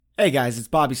Hey guys, it's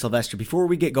Bobby Sylvester. Before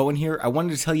we get going here, I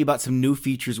wanted to tell you about some new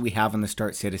features we have on the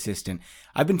Start Sit Assistant.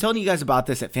 I've been telling you guys about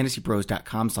this at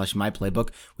fantasypros.com/myplaybook.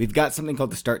 We've got something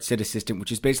called the Start Sit Assistant,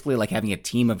 which is basically like having a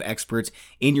team of experts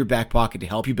in your back pocket to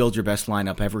help you build your best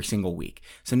lineup every single week.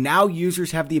 So now users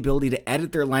have the ability to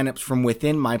edit their lineups from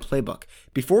within my playbook.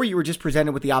 Before, you were just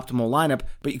presented with the optimal lineup,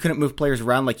 but you couldn't move players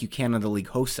around like you can on the league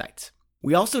host sites.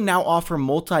 We also now offer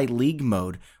multi-league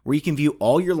mode where you can view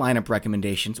all your lineup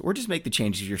recommendations or just make the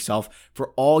changes yourself for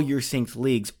all your synced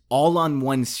leagues all on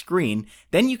one screen.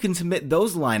 Then you can submit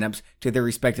those lineups to their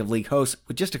respective league hosts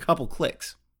with just a couple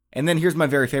clicks. And then here's my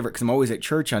very favorite because I'm always at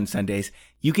church on Sundays.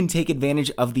 You can take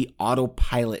advantage of the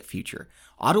autopilot feature.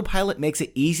 Autopilot makes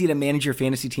it easy to manage your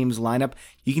fantasy team's lineup.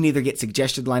 You can either get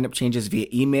suggested lineup changes via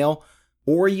email,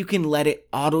 or you can let it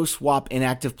auto-swap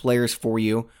inactive players for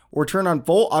you, or turn on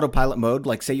full autopilot mode,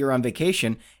 like say you're on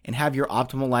vacation, and have your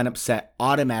optimal lineup set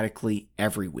automatically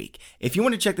every week. If you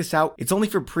want to check this out, it's only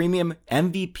for premium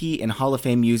MVP and Hall of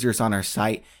Fame users on our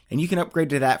site, and you can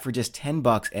upgrade to that for just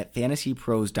 $10 at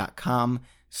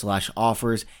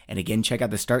fantasypros.com/offers. And again, check out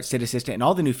the Start Sit Assistant and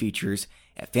all the new features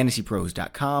at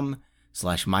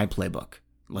fantasypros.com/myplaybook.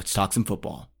 Let's talk some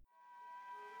football.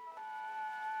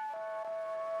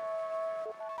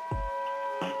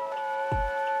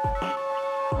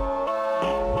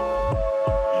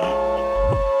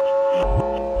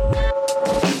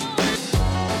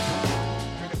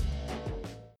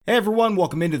 Hey everyone,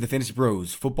 welcome into the Fantasy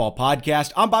Pros Football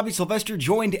Podcast. I'm Bobby Sylvester,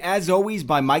 joined as always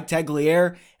by Mike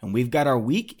Tagliere, and we've got our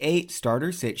Week 8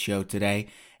 Starter Sit show today.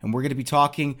 And we're going to be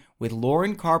talking with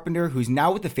Lauren Carpenter, who's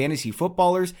now with the Fantasy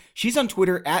Footballers. She's on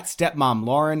Twitter at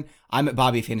StepMomLauren. I'm at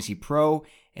Bobby Fantasy Pro,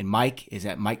 and Mike is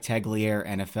at Mike Tagliere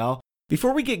NFL.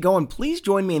 Before we get going, please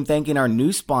join me in thanking our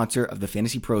new sponsor of the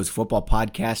Fantasy Pros Football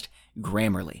Podcast,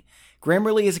 Grammarly.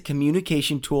 Grammarly is a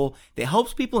communication tool that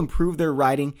helps people improve their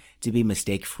writing to be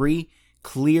mistake-free,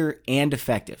 clear, and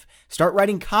effective. Start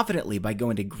writing confidently by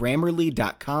going to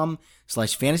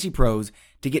grammarly.com/fantasypros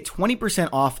to get 20%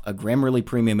 off a Grammarly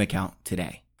premium account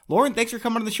today. Lauren, thanks for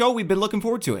coming on the show. We've been looking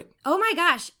forward to it. Oh my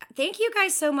gosh. Thank you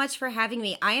guys so much for having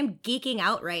me. I am geeking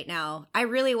out right now. I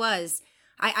really was.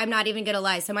 I'm not even going to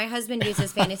lie. So my husband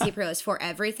uses Fantasy Pros for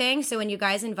everything. So when you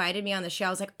guys invited me on the show, I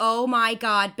was like, oh my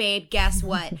God, babe, guess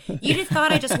what? You just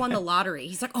thought I just won the lottery.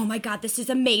 He's like, oh my God, this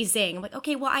is amazing. I'm like,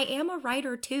 okay, well, I am a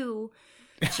writer too.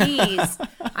 Jeez.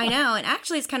 I know. And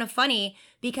actually, it's kind of funny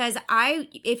because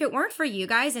if it weren't for you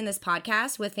guys in this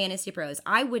podcast with Fantasy Pros,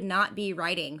 I would not be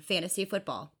writing fantasy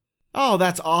football. Oh,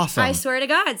 that's awesome. I swear to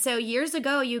God. So years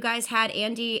ago, you guys had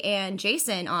Andy and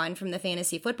Jason on from the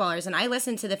Fantasy Footballers, and I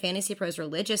listened to the Fantasy Pros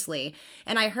religiously,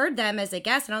 and I heard them as a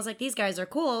guest, and I was like, these guys are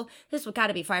cool. This was got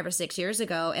to be 5 or 6 years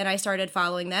ago, and I started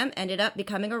following them, ended up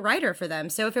becoming a writer for them.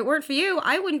 So if it weren't for you,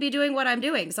 I wouldn't be doing what I'm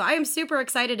doing. So I am super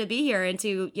excited to be here and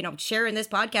to, share in this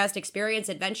podcast experience,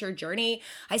 adventure, journey.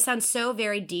 I sound so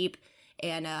very deep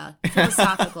and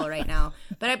philosophical right now,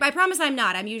 but I promise I'm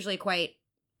not. I'm usually quite,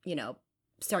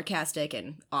 sarcastic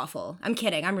and awful. I'm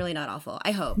kidding. I'm really not awful. I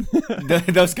hope.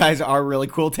 Those guys are really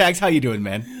cool. Tags, how you doing,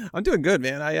 man? I'm doing good,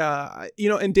 man. I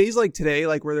in days like today,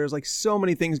 like where there's like so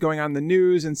many things going on in the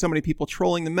news and so many people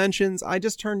trolling the mentions, I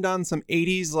just turned on some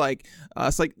 80s,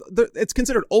 it's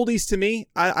considered oldies to me.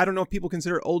 I don't know if people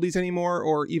consider it oldies anymore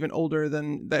or even older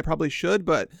than they probably should,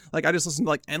 but like I just listened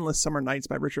to like Endless Summer Nights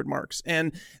by Richard Marx,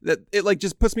 and that it like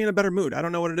just puts me in a better mood. I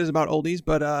don't know what it is about oldies,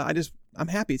 but I'm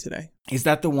happy today. Is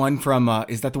that the one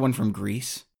from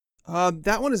Grease?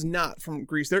 That one is not from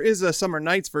Grease. There is a Summer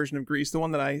Nights version of Grease, the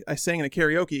one that I sang in a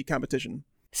karaoke competition.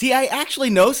 See, I actually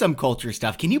know some culture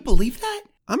stuff. Can you believe that?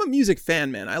 I'm a music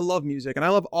fan, man. I love music, and I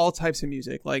love all types of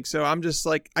music. Like, so I'm just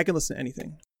like, I can listen to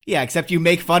anything. Yeah, except you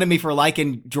make fun of me for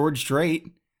liking George Strait.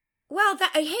 Well,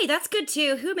 hey, that's good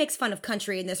too. Who makes fun of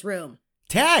country in this room?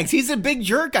 Tags. He's a big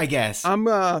jerk, I guess. I'm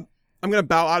going to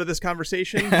bow out of this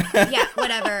conversation. Yeah,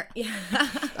 whatever. Yeah.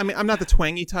 I mean, I'm not the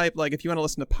twangy type. Like, if you want to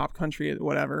listen to pop country,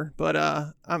 whatever. But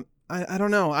I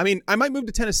don't know. I mean, I might move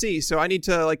to Tennessee, so I need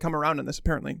to, like, come around on this,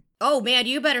 apparently. Oh, man,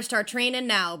 you better start training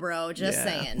now, bro. Just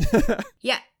saying.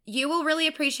 Yeah, you will really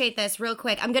appreciate this real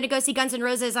quick. I'm going to go see Guns N'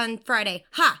 Roses on Friday.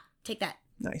 Ha! Take that.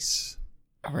 Nice.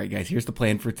 All right, guys, here's the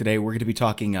plan for today. We're going to be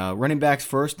talking running backs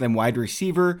first, then wide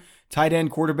receiver, tight end,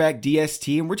 quarterback,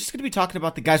 DST, and we're just going to be talking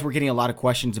about the guys we're getting a lot of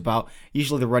questions about.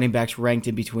 Usually the running backs ranked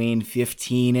in between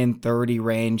 15 and 30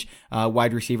 range,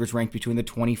 wide receivers ranked between the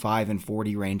 25 and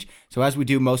 40 range. So as we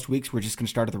do most weeks, we're just going to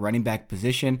start at the running back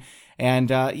position. And,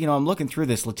 I'm looking through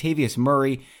this. Latavius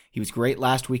Murray, he was great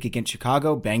last week against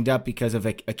Chicago, banged up because of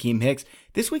Akeem Hicks.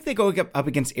 This week they go up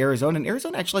against Arizona, and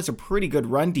Arizona actually has a pretty good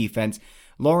run defense.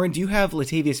 Lauren, do you have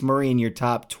Latavius Murray in your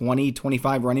top 20,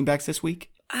 25 running backs this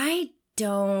week? I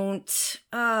don't.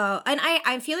 And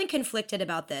I'm feeling conflicted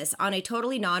about this on a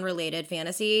totally non-related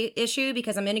fantasy issue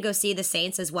because I'm going to go see the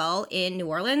Saints as well in New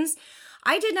Orleans.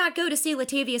 I did not go to see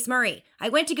Latavius Murray. I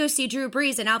went to go see Drew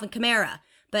Brees and Alvin Kamara.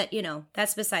 But,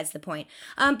 that's besides the point.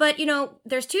 But,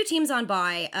 there's two teams on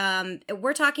bye.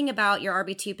 We're talking about your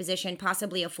RB2 position,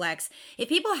 possibly a flex. If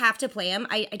people have to play him,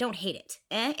 I don't hate it.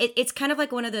 It's kind of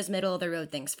like one of those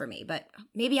middle-of-the-road things for me. But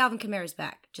maybe Alvin Kamara's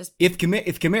back. If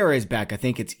Kamara is back, I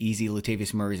think it's easy.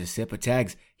 Latavius Murray's a sit. But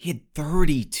Tags, he had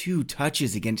 32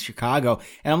 touches against Chicago.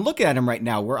 And I'm looking at him right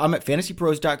now. I'm at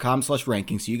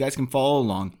fantasypros.com/rankings, so you guys can follow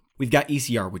along. We've got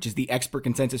ECR, which is the expert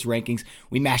consensus rankings.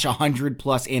 We mash 100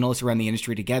 plus analysts around the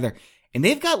industry together, and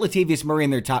they've got Latavius Murray in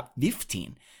their top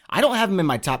 15. I don't have him in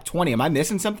my top 20. Am I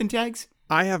missing something, Tags?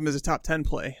 I have him as a top 10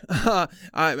 play.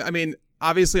 I mean,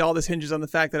 obviously all this hinges on the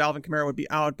fact that Alvin Kamara would be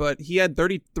out, but he had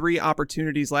 33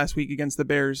 opportunities last week against the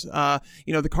Bears.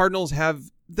 The Cardinals have...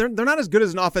 They're not as good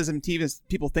as an offensive team as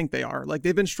people think they are. Like,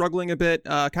 they've been struggling a bit.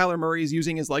 Kyler Murray is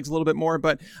using his legs a little bit more,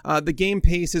 but the game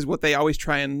pace is what they always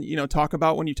try and, talk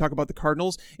about when you talk about the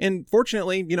Cardinals. And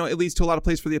fortunately, it leads to a lot of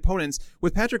plays for the opponents.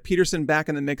 With Patrick Peterson back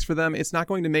in the mix for them, it's not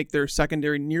going to make their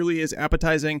secondary nearly as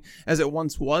appetizing as it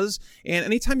once was. And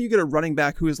anytime you get a running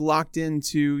back who is locked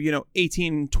into,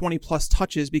 18, 20 plus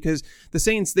touches, because the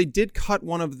Saints, they did cut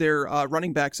one of their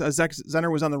running backs. Zach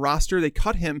Zenner was on the roster. They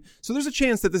cut him. So there's a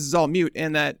chance that this is all mute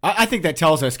and that I think that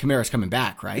tells us Kamara's coming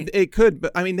back, right? It could,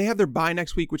 but they have their bye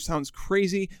next week, which sounds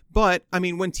crazy. But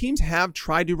when teams have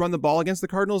tried to run the ball against the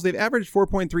Cardinals, they've averaged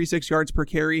 4.36 yards per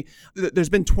carry. There's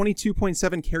been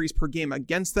 22.7 carries per game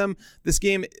against them. This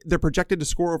game, they're projected to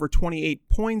score over 28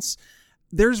 points.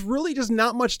 There's really just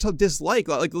not much to dislike.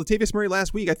 Like Latavius Murray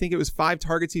last week, I think it was 5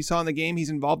 targets he saw in the game. He's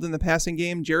involved in the passing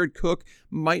game. Jared Cook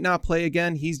might not play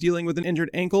again. He's dealing with an injured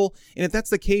ankle. And if that's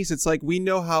the case, it's like we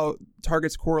know how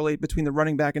targets correlate between the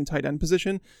running back and tight end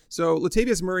position. So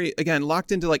Latavius Murray, again,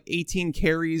 locked into like 18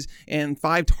 carries and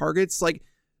 5 targets. Like,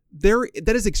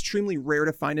 that is extremely rare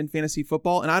to find in fantasy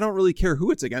football, and I don't really care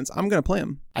who it's against. I'm going to play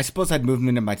him. I suppose I'd move him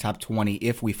into my top 20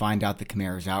 if we find out that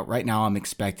Kamara's out. Right now, I'm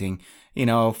expecting,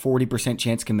 40%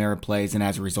 chance Kamara plays, and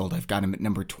as a result, I've got him at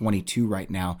number 22 right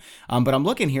now. But I'm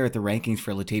looking here at the rankings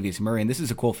for Latavius Murray, and this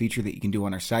is a cool feature that you can do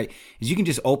on our site, is you can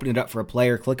just open it up for a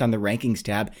player, click on the rankings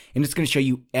tab, and it's going to show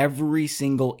you every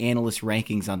single analyst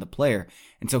rankings on the player.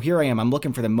 And so here I am. I'm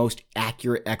looking for the most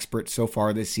accurate expert so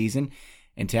far this season,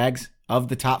 and Tags, of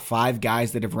the top 5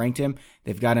 guys that have ranked him,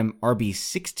 they've got him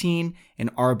RB16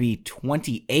 and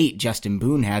RB28. Justin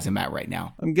Boone has him at right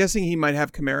now. I'm guessing he might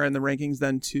have Kamara in the rankings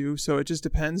then too, so it just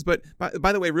depends. But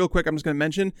by the way, real quick, I'm just going to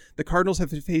mention the Cardinals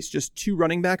have faced just 2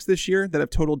 running backs this year that have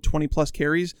totaled 20 plus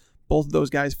carries. Both of those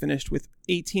guys finished with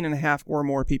 18.5 or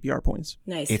more PPR points.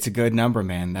 Nice. It's a good number,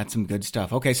 man. That's some good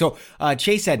stuff. Okay, so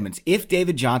Chase Edmonds, if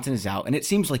David Johnson is out, and it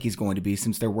seems like he's going to be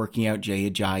since they're working out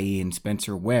Jay Ajayi and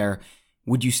Spencer Ware,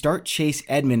 would you start Chase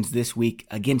Edmonds this week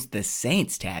against the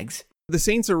Saints, Tags? The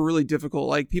Saints are really difficult.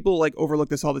 Like, people overlook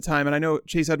this all the time. And I know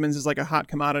Chase Edmonds is like a hot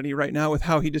commodity right now with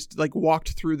how he just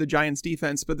walked through the Giants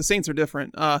defense, but the Saints are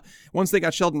different. Once they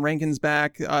got Sheldon Rankins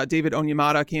back, David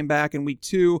Onyemata came back in week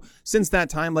 2. Since that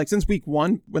time, since week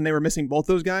 1, when they were missing both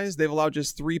those guys, they've allowed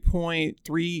just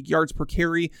 3.3 yards per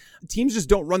carry. Teams just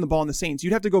don't run the ball in the Saints.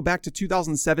 You'd have to go back to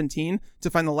 2017 to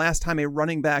find the last time a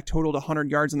running back totaled 100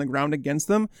 yards on the ground against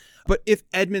them. But if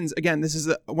Edmonds, again, this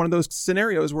is one of those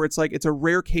scenarios where it's a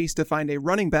rare case to find a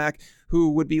running back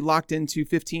who would be locked into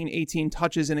 15, 18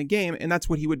 touches in a game, and that's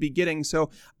what he would be getting.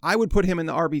 So I would put him in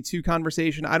the RB2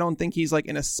 conversation. I don't think he's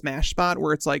in a smash spot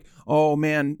where it's oh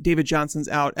man, David Johnson's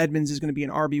out, Edmonds is going to be an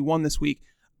RB1 this week.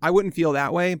 I wouldn't feel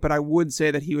that way, but I would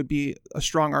say that he would be a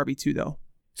strong RB2 though.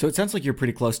 So it sounds like you're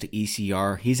pretty close to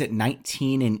ECR. He's at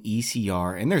 19 in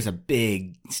ECR, and there's a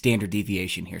big standard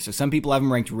deviation here. So some people have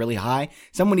him ranked really high.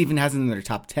 Someone even has him in their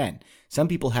top 10. Some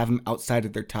people have him outside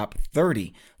of their top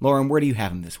 30. Lauren, where do you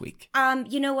have him this week?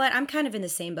 You know what? I'm kind of in the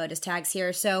same boat as Tags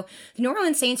here. So the New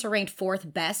Orleans Saints are ranked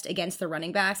 4th best against the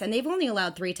running backs, and they've only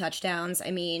allowed 3 touchdowns.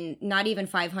 I mean, not even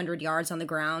 500 yards on the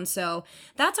ground. So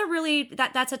that's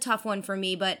a tough one for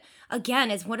me. But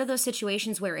again, it's one of those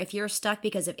situations where if you're stuck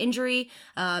because of injury,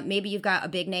 maybe you've got a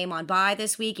big name on bye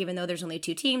this week, even though there's only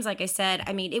 2 teams, like I said.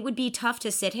 I mean, it would be tough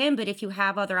to sit him, but if you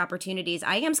have other opportunities,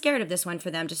 I am scared of this one for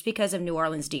them just because of New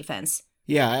Orleans defense.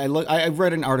 Yeah, I've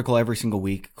read an article every single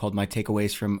week called My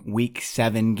Takeaways from Week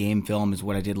 7 Game Film is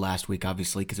what I did last week,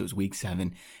 obviously, because it was Week 7.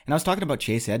 And I was talking about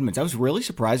Chase Edmonds. I was really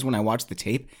surprised when I watched the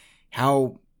tape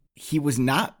how he was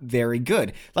not very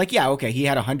good. He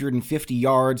had 150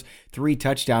 yards, 3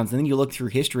 touchdowns, and then you look through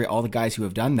history, all the guys who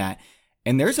have done that,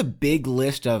 and there's a big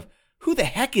list of Who the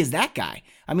heck is that guy?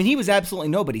 I mean, he was absolutely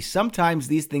nobody. Sometimes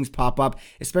these things pop up,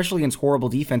 especially against horrible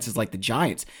defenses like the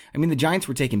Giants. I mean, the Giants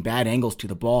were taking bad angles to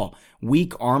the ball,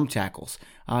 weak arm tackles.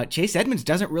 Chase Edmonds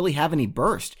doesn't really have any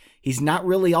burst. He's not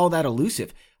really all that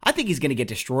elusive. I think he's going to get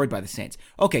destroyed by the Saints.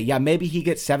 Okay, yeah, maybe he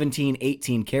gets 17,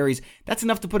 18 carries. That's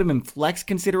enough to put him in flex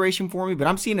consideration for me, but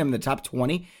I'm seeing him in the top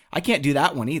 20. I can't do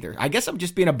that one either. I guess I'm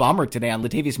just being a bummer today on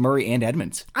Latavius Murray and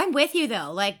Edmonds. I'm with you,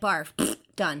 though. Like, barf.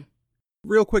 Done.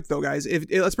 Real quick, though, guys,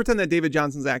 let's pretend that David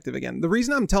Johnson's active again. The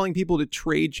reason I'm telling people to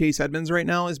trade Chase Edmonds right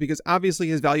now is because obviously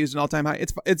his value is an all-time high.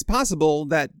 It's possible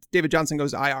that David Johnson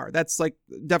goes to IR. That's like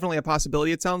definitely a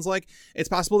possibility, it sounds like. It's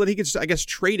possible that he gets, I guess,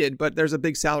 traded, but there's a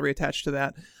big salary attached to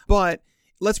that. But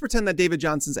let's pretend that David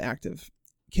Johnson's active.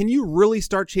 Can you really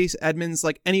start Chase Edmonds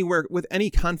like anywhere with any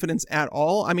confidence at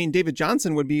all? I mean, David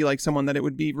Johnson would be like someone that it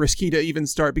would be risky to even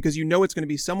start because you know it's going to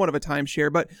be somewhat of a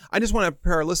timeshare. But I just want to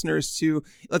prepare our listeners to,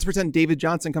 let's pretend David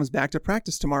Johnson comes back to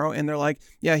practice tomorrow and they're like,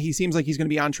 yeah, he seems like he's going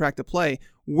to be on track to play.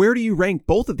 Where do you rank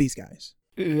both of these guys?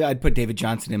 I'd put David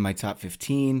Johnson in my top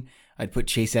 15. I'd put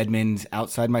Chase Edmonds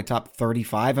outside my top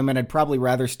 35. I mean, I'd probably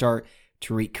rather start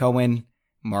Tariq Cohen,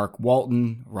 Mark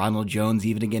Walton, Ronald Jones,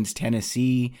 even against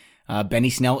Tennessee. Benny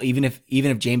Snell, even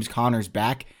if James Conner's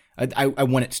back, I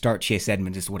wouldn't start Chase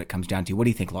Edmonds is what it comes down to. What do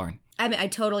you think, Lauren? I mean, I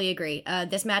totally agree.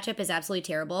 This matchup is absolutely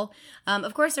terrible.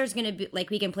 Of course, there's going to be, like,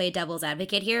 we can play devil's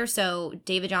advocate here. So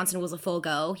David Johnson was a full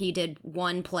go. He did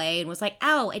one play and was like,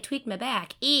 ow, I tweaked my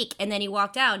back. Eek. And then he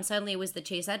walked out and suddenly it was the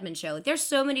Chase Edmonds show. Like, there's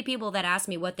so many people that ask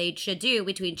me what they should do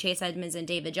between Chase Edmonds and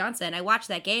David Johnson. I watched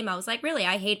that game. I was like, really?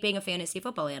 I hate being a fantasy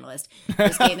football analyst.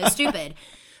 This game is stupid.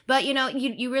 But, you know,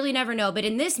 you really never know. But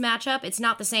in this matchup, it's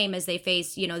not the same as they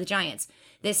face, you know, the Giants.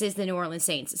 This is the New Orleans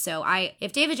Saints. So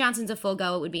if David Johnson's a full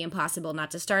go, it would be impossible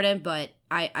not to start him. But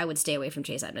I would stay away from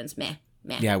Chase Edmonds. Meh.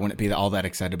 Yeah, I wouldn't be all that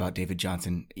excited about David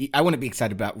Johnson. I wouldn't be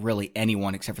excited about really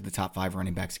anyone except for the top 5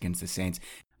 running backs against the Saints.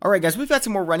 All right, guys, we've got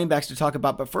some more running backs to talk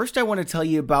about. But first, I want to tell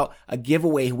you about a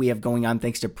giveaway we have going on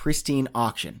thanks to Pristine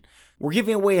Auction. We're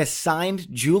giving away a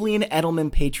signed Julian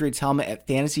Edelman Patriots helmet at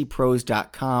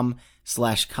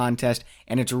fantasypros.com/contest,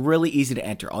 and it's really easy to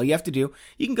enter. All you have to do,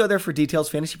 you can go there for details,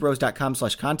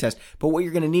 fantasypros.com/contest, but what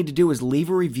you're going to need to do is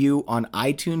leave a review on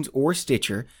iTunes or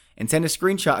Stitcher and send a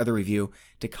screenshot of the review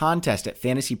to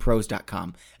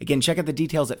contest@fantasypros.com. Again, check out the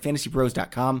details at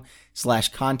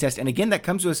fantasypros.com/contest. And again, that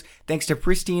comes to us thanks to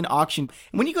Pristine Auction.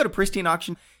 And when you go to Pristine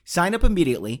Auction, sign up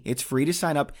immediately. It's free to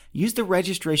sign up. Use the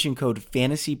registration code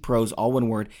FANTASYPROS, all one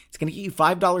word. It's going to get you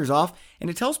 $5 off.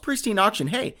 And it tells Pristine Auction,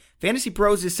 hey, Fantasy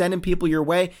Pros is sending people your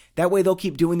way. That way they'll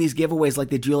keep doing these giveaways like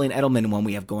the Julian Edelman one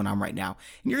we have going on right now.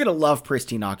 And you're going to love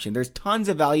Pristine Auction. There's tons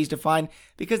of values to find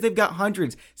because they've got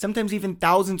hundreds, sometimes even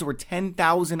thousands or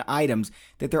 10,000 items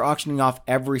that they're auctioning off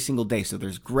every single day. So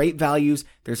there's great values.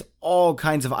 There's all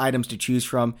kinds of items to choose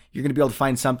from. You're going to be able to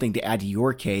find something to add to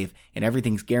your cave, and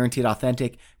everything's guaranteed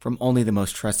authentic from only the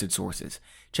most trusted sources.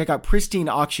 Check out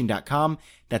pristineauction.com.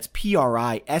 That's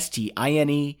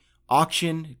PRISTINE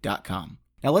auction.com.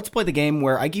 Now let's play the game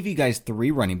where I give you guys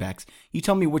 3 running backs. You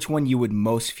tell me which one you would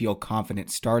most feel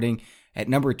confident starting. At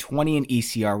number 20 in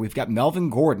ECR, we've got Melvin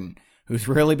Gordon, who's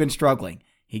really been struggling.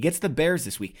 He gets the Bears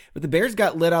this week, but the Bears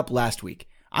got lit up last week.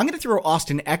 I'm going to throw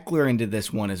Austin Eckler into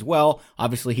this one as well.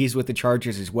 Obviously, he's with the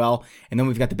Chargers as well. And then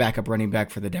we've got the backup running back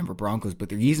for the Denver Broncos, but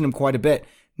they're using him quite a bit.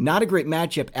 Not a great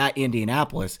matchup at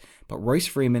Indianapolis, but Royce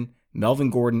Freeman, Melvin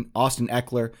Gordon, Austin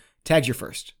Eckler. Tag's your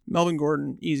first. Melvin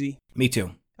Gordon, easy. Me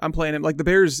too. I'm playing him. Like the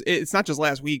Bears, it's not just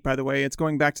last week, by the way. It's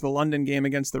going back to the London game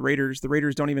against the Raiders. The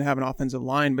Raiders don't even have an offensive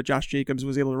line, but Josh Jacobs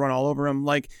was able to run all over them.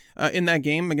 Like in that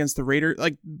game against the Raiders,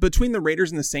 like between the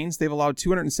Raiders and the Saints, they've allowed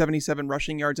 277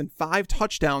 rushing yards and 5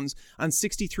 touchdowns on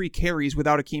 63 carries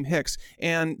without Akeem Hicks.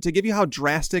 And to give you how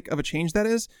drastic of a change that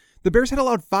is, the Bears had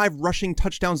allowed 5 rushing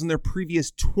touchdowns in their previous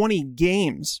 20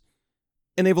 games.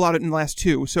 And they've allowed it in the last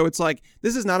 2. So it's like,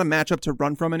 this is not a matchup to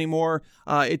run from anymore.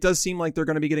 It does seem like they're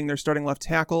going to be getting their starting left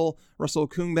tackle, Russell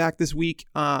Okung, back this week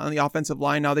on the offensive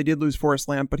line. Now, they did lose Forrest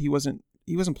Lamp, but he wasn't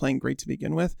playing great to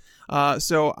begin with.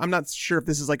 So I'm not sure if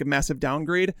this is like a massive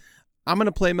downgrade. I'm going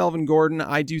to play Melvin Gordon.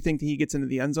 I do think that he gets into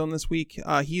the end zone this week.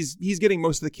 He's getting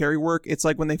most of the carry work. It's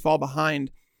like when they fall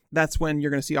behind, that's when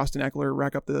you're going to see Austin Eckler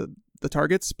rack up the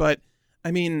targets. But I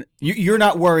mean, you're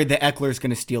not worried that Eckler's going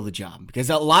to steal the job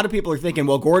because a lot of people are thinking,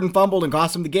 well, Gordon fumbled and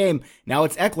cost him the game. Now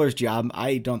it's Eckler's job.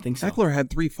 I don't think so. Eckler had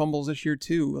 3 fumbles this year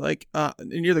too, like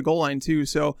near the goal line too.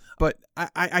 So, but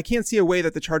I can't see a way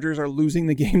that the Chargers are losing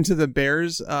the game to the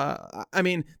Bears. I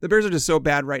mean, the Bears are just so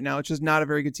bad right now. It's just not a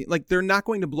very good team. Like they're not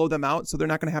going to blow them out, so they're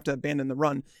not going to have to abandon the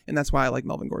run, and that's why I like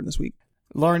Melvin Gordon this week.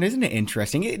 Lauren, isn't it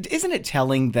interesting? Isn't it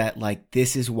telling that like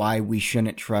this is why we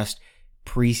shouldn't trust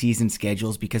preseason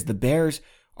schedules because the Bears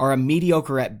are a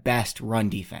mediocre at best run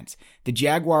defense. The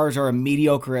Jaguars are a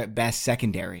mediocre at best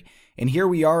secondary. And here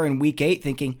we are in week 8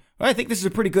 thinking, well, I think this is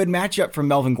a pretty good matchup for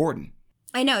Melvin Gordon.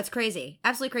 I know, it's crazy.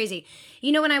 Absolutely crazy.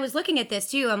 You know, when I was looking at this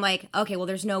too, I'm like, okay, well,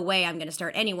 there's no way I'm going to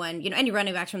start anyone, any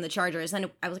running backs from the Chargers. And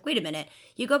I was like, wait a minute.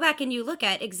 You go back and you look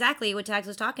at exactly what Tags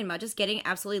was talking about, just getting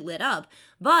absolutely lit up.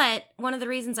 But one of the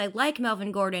reasons I like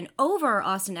Melvin Gordon over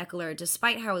Austin Eckler,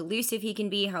 despite how elusive he can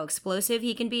be, how explosive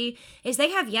he can be, is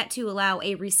they have yet to allow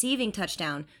a receiving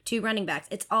touchdown to running backs.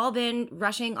 It's all been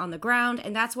rushing on the ground,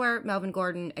 and that's where Melvin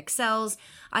Gordon excels.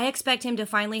 I expect him to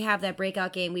finally have that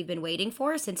breakout game we've been waiting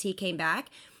for since he came back.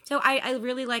 So I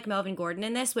really like Melvin Gordon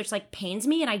in this, which pains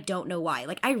me, and I don't know why.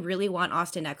 I really want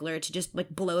Austin Eckler to just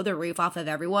blow the roof off of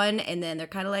everyone, and then they're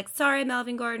kind of like, sorry,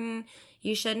 Melvin Gordon,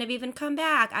 you shouldn't have even come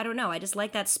back. I don't know. I just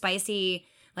like that spicy,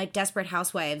 Desperate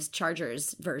Housewives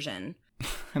Chargers version.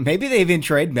 Maybe they even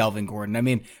trade Melvin Gordon. I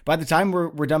mean, by the time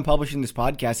we're done publishing this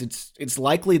podcast, it's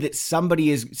likely that some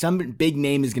big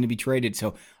name is going to be traded.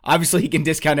 So obviously he can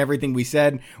discount everything we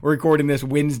said. We're recording this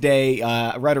Wednesday,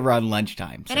 right around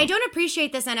lunchtime. So. And I don't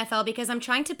appreciate this, NFL, because I'm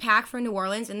trying to pack for New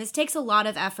Orleans, and this takes a lot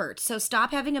of effort. So stop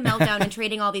having a meltdown and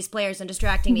trading all these players and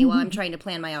distracting me while I'm trying to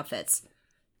plan my outfits.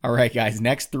 All right, guys,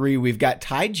 next 3, we've got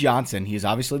Ty Johnson. He's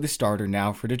obviously the starter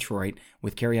now for Detroit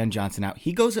with Kerryon Johnson out.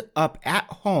 He goes up at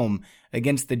home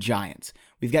against the Giants.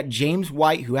 We've got James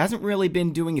White, who hasn't really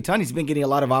been doing a ton. He's been getting a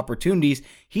lot of opportunities.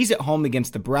 He's at home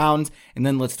against the Browns. And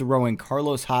then let's throw in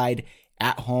Carlos Hyde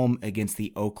at home against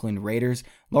the Oakland Raiders.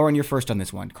 Lauren, you're first on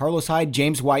this one. Carlos Hyde,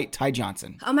 James White, Ty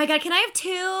Johnson. Oh my God, can I have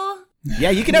 2?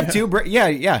 Yeah, you can have 2.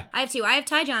 Yeah. I have 2. I have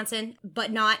Ty Johnson,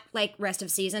 but not rest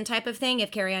of season type of thing. If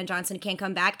Kerryon Johnson can't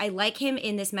come back, I like him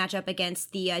in this matchup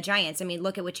against the Giants. I mean,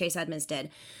 look at what Chase Edmonds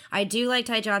did. I do like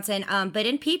Ty Johnson, but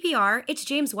in PPR, it's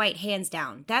James White hands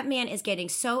down. That man is getting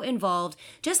so involved.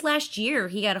 Just last year,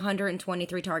 he got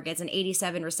 123 targets and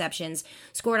 87 receptions,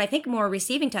 scored, I think, more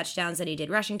receiving touchdowns than he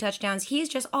did rushing touchdowns. He's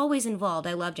just always involved.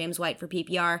 I love James White for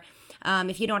PPR.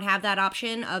 If you don't have that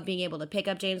option of being able to pick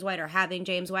up James White or having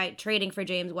James White, trading for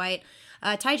James White,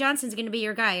 Ty Johnson's going to be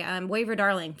your guy. Waiver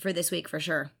darling for this week for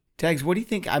sure. Tags, what do you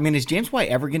think? I mean, is James White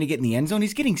ever going to get in the end zone?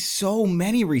 He's getting so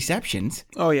many receptions.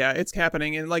 Oh yeah, it's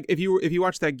happening. And if you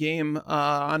watched that game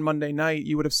on Monday night,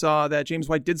 you would have saw that James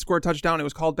White did score a touchdown. It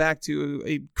was called back to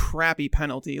a crappy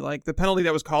penalty. The penalty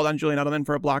that was called on Julian Edelman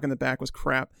for a block in the back was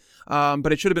crap.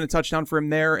 But it should have been a touchdown for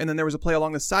him there. And then there was a play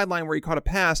along the sideline where he caught a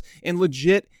pass, and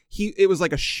legit, it was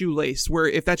like a shoelace, where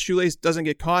if that shoelace doesn't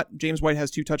get caught, James White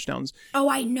has 2 touchdowns. Oh,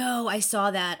 I know. I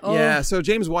saw that. Oh. Yeah, so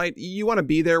James White, you want to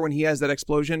be there when he has that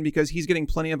explosion, because he's getting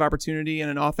plenty of opportunity in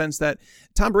an offense that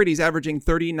Tom Brady's averaging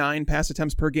 39 pass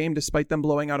attempts per game despite them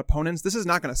blowing out opponents. This is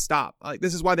not going to stop.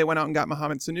 This is why they went out and got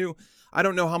Mohamed Sanu. I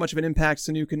don't know how much of an impact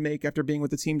Sanu can make after being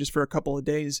with the team just for a couple of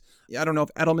days. I don't know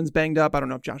if Edelman's banged up. I don't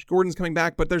know if Josh Gordon's coming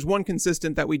back, but there's one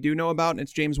consistent that we do know about, and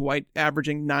it's James White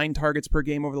averaging 9 targets per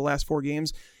game over the last 4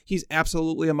 games. He's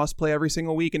absolutely a must play every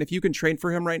single week. And if you can trade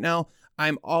for him right now,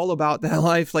 I'm all about that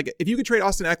life. If you could trade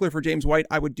Austin Eckler for James White,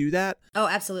 I would do that. Oh,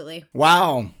 absolutely.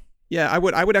 Wow. Yeah, I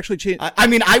would actually change.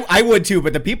 I would too,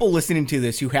 but the people listening to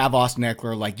this who have Austin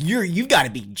Eckler are you've got to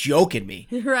be joking me.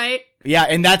 Right. Yeah,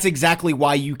 and that's exactly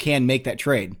why you can make that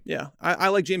trade. Yeah, I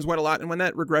like James White a lot. And when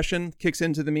that regression kicks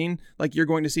into the mean, you're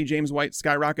going to see James White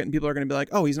skyrocket, and people are going to be like,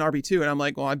 oh, he's an RB2. And I'm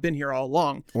like, well, I've been here all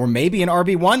along. Or maybe an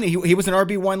RB1. He was an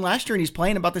RB1 last year, and he's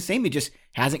playing about the same. He just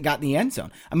hasn't gotten the end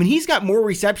zone. I mean, he's got more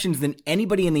receptions than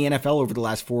anybody in the NFL over the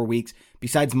last 4 weeks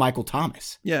besides Michael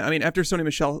Thomas. Yeah, I mean, after Sony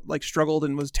Michel struggled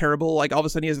and was terrible, all of a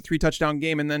sudden he has a 3-touchdown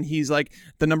game, and then he's the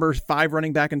number 5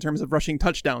 running back in terms of rushing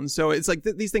touchdowns. So it's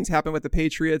these things happen with the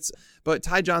Patriots, but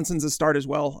Ty Johnson's a start as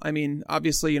well. I mean,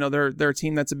 obviously, they're a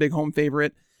team that's a big home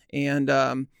favorite, and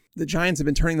the Giants have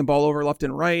been turning the ball over left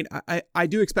and right. I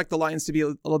do expect the Lions to be a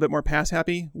little bit more pass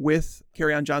happy with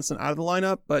Kerryon Johnson out of the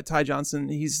lineup, but Ty Johnson,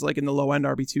 he's in the low end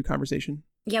RB2 conversation.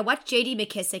 Yeah, watch J.D.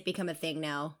 McKissick become a thing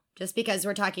now, just because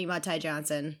we're talking about Ty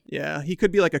Johnson. Yeah, he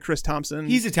could be like a Chris Thompson.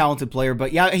 He's a talented player,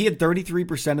 but yeah, he had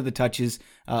 33% of the touches,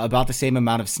 about the same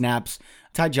amount of snaps.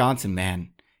 Ty Johnson,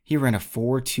 man, he ran a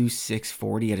 4.26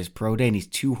 40 at his pro day, and he's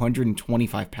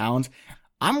 225 pounds.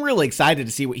 I'm really excited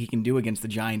to see what he can do against the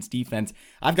Giants defense.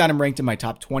 I've got him ranked in my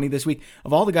top 20 this week.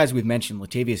 Of all the guys we've mentioned,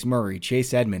 Latavius Murray,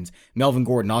 Chase Edmonds, Melvin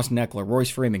Gordon, Austin Eckler,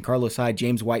 Royce Freeman, Carlos Hyde,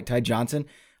 James White, Ty Johnson,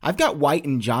 I've got White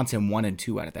and Johnson 1 and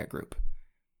 2 out of that group.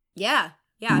 Yeah,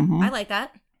 I like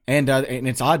that. And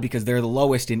it's odd because they're the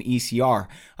lowest in ECR.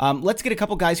 Let's get a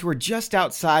couple guys who are just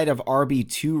outside of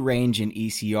RB2 range in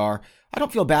ECR. I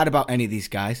don't feel bad about any of these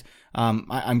guys.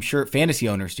 I'm sure fantasy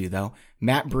owners do, though.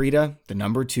 Matt Breida, the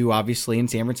number 2, obviously, in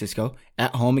San Francisco,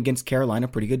 at home against Carolina,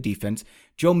 pretty good defense.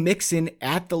 Joe Mixon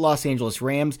at the Los Angeles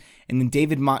Rams, and then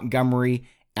David Montgomery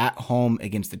at home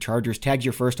against the Chargers. Tag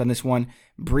your first on this one.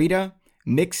 Breida,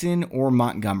 Mixon, or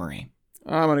Montgomery?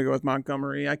 I'm going to go with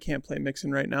Montgomery. I can't play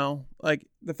Mixon right now. Like,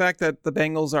 the fact that the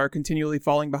Bengals are continually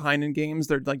falling behind in games,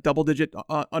 they're like double-digit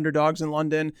underdogs in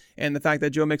London, and the fact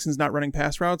that Joe Mixon's not running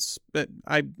pass routes,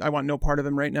 I want no part of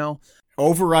him right now.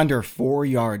 Over under 4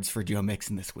 yards for Joe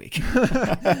Mixon this week.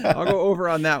 I'll go over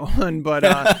on that one, but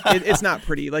it's not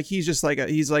pretty. Like, he's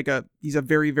a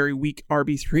very, very weak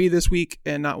RB3 this week,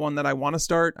 and not one that I want to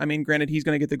start. I mean, granted, he's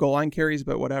going to get the goal line carries,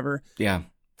 but whatever. Yeah.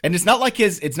 And it's not like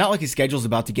his schedule's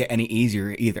about to get any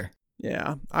easier either.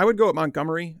 Yeah, I would go with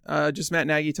Montgomery. Just Matt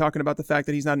Nagy talking about the fact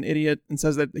that he's not an idiot and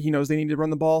says that he knows they need to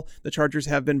run the ball. The Chargers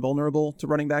have been vulnerable to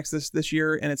running backs this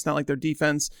year, and it's not like their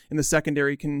defense in the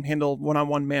secondary can handle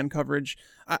one-on-one man coverage.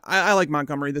 I like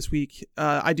Montgomery this week.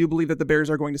 I do believe that the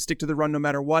Bears are going to stick to the run no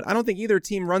matter what. I don't think either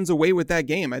team runs away with that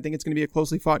game. I think it's going to be a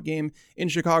closely fought game in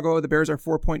Chicago. The Bears are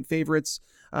 4-point favorites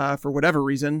for whatever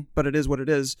reason, but it is what it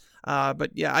is. But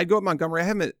yeah, I'd go with Montgomery. I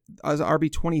have him as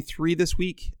RB23 this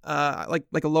week,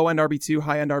 like a low-end RB2,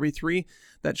 high-end RB3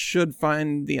 that should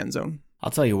find the end zone. I'll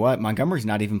tell you what, Montgomery's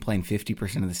not even playing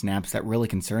 50% of the snaps. That really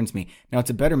concerns me. Now, it's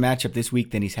a better matchup this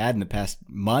week than he's had in the past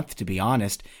month, to be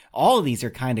honest. All of these are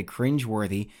kind of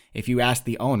cringeworthy if you ask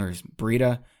the owners.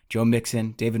 Breida, Joe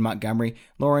Mixon, David Montgomery.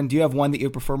 Lauren, do you have one that you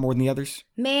prefer more than the others?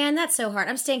 Man, that's so hard.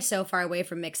 I'm staying so far away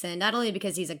from Mixon, not only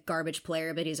because he's a garbage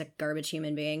player, but he's a garbage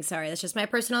human being. Sorry, that's just my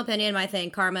personal opinion, my thing.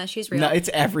 Karma, she's real. No, it's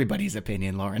everybody's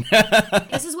opinion, Lauren.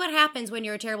 This is what happens when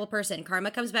you're a terrible person.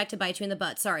 Karma comes back to bite you in the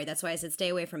butt. Sorry, that's why I said stay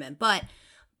away from him. But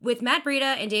with Matt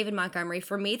Breida and David Montgomery,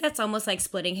 for me, that's almost like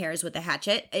splitting hairs with a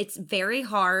hatchet. It's very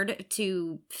hard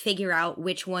to figure out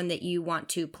which one that you want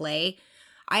to play.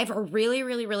 I have a really,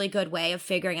 really, really good way of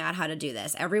figuring out how to do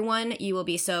this. Everyone, you will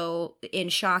be so in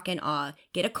shock and awe.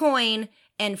 Get a coin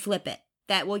and flip it.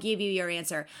 That will give you your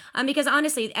answer. Because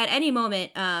honestly, at any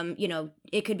moment,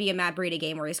 it could be a Matt Breida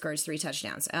game where he scores 3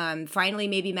 touchdowns. Finally,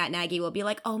 maybe Matt Nagy will be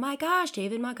like, oh my gosh,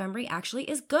 David Montgomery actually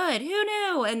is good. Who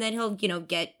knew? And then he'll,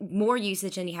 get more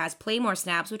usage than he has, play more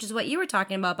snaps, which is what you were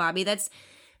talking about, Bobby. That's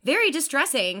very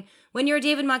distressing when you're a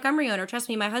David Montgomery owner. Trust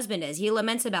me, my husband is. He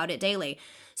laments about it daily.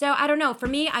 So I don't know. For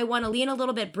me, I want to lean a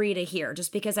little bit Breida here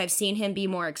just because I've seen him be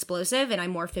more explosive and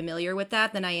I'm more familiar with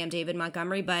that than I am David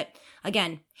Montgomery. But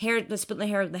again, split the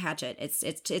hair of the hatchet.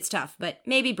 It's tough, but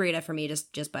maybe Breida for me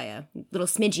just by a little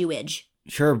smidgy-widge.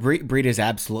 Sure, Breida is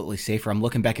absolutely safer. I'm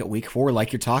looking back at week 4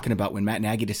 like you're talking about when Matt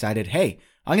Nagy decided, hey,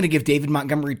 I'm going to give David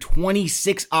Montgomery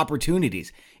 26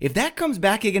 opportunities. If that comes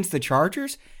back against the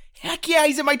Chargers, heck yeah,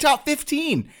 he's in my top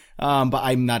 15. But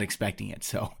I'm not expecting it.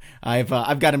 So I've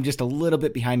got him just a little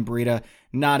bit behind Breida.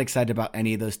 Not excited about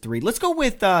any of those 3. Let's go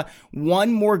with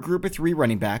one more group of 3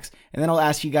 running backs. And then I'll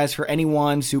ask you guys for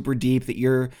anyone super deep that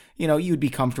you'd be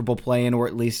comfortable playing, or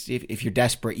at least if you're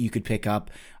desperate, you could pick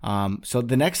up. So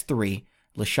the next 3,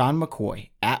 LeSean McCoy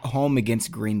at home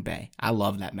against Green Bay. I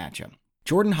love that matchup.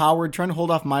 Jordan Howard trying to hold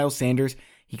off Miles Sanders.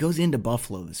 He goes into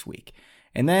Buffalo this week.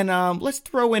 And then let's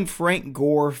throw in Frank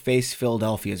Gore face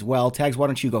Philadelphia as well. Tags, why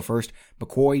don't you go first?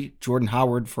 McCoy, Jordan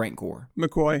Howard, Frank Gore.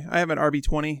 McCoy. I have an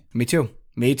RB20.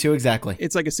 Me too, exactly.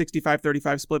 It's like a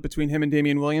 65-35 split between him and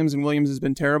Damian Williams, and Williams has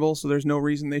been terrible, so there's no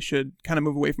reason they should kind of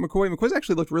move away from McCoy. McCoy's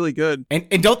actually looked really good.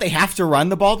 And don't they have to run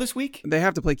the ball this week? They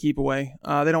have to play keep away.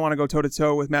 They don't want to go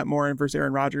toe-to-toe with Matt Moore versus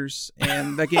Aaron Rodgers,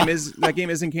 and that game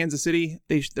is in Kansas City.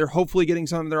 They're hopefully getting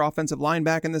some of their offensive line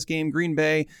back in this game. Green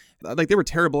Bay, they were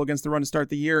terrible against the run to start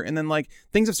the year, and then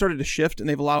things have started to shift, and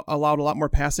they've allowed a lot more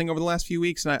passing over the last few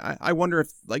weeks, and I wonder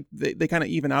if they kind of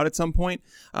even out at some point.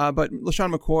 But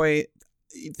LeSean McCoy,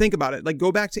 think about it. Go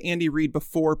back to Andy Reid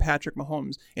before Patrick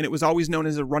Mahomes, and it was always known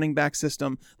as a running back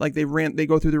system. They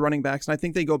go through the running backs, and I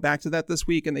think they go back to that this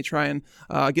week, and they try and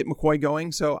get McCoy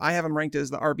going. So I have him ranked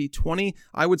as the RB20.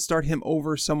 I would start him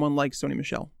over someone like Sony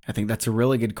Michel. I think that's a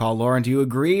really good call. Lauren, do you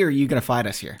agree, or are you going to fight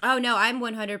us here? Oh, no, I'm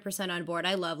 100% on board.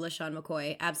 I love LeSean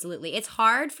McCoy. Absolutely. It's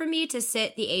hard for me to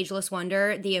sit the ageless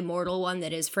wonder, the immortal one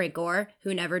that is Frank Gore,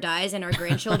 who never dies, and our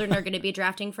grandchildren are going to be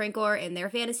drafting Frank Gore in their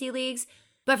fantasy leagues.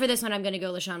 But for this one, I'm going to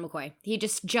go LeSean McCoy. He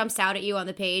just jumps out at you on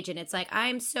the page, and it's like,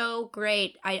 I'm so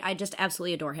great. I just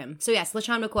absolutely adore him. So yes,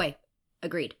 LeSean McCoy.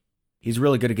 Agreed. He's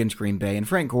really good against Green Bay, and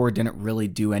Frank Gore didn't really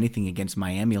do anything against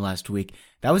Miami last week.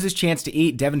 That was his chance to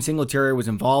eat. Devin Singletary was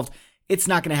involved. It's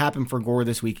not going to happen for Gore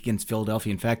this week against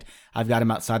Philadelphia. In fact, I've got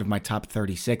him outside of my top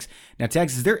 36. Now,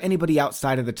 Tags, is there anybody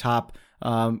outside of the top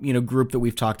group that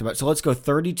we've talked about? So let's go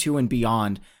 32 and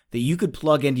beyond that you could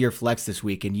plug into your flex this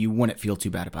week and you wouldn't feel too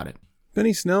bad about it.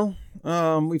 Benny Snell,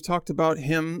 we've talked about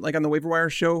him like on the waiver wire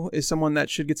show, is someone that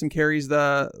should get some carries.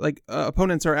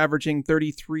 Opponents are averaging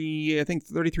 33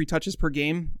 touches per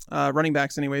game. Running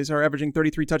backs anyways are averaging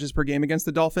 33 touches per game against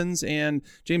the Dolphins, and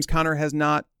James Conner has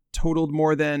not totaled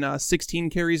more than 16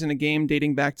 carries in a game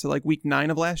dating back to like week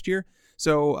 9 of last year.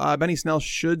 So Benny Snell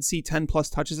should see 10 plus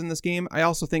touches in this game. I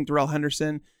also think Darrell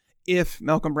Henderson, if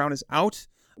Malcolm Brown is out,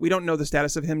 we don't know the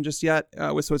status of him just yet,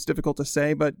 so it's difficult to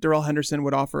say, but Darrell Henderson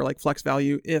would offer like flex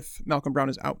value if Malcolm Brown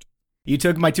is out. You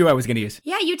took my 2 I was going to use.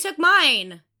 Yeah, you took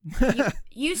mine.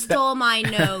 You stole my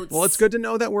notes. Well, it's good to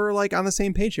know that we're like on the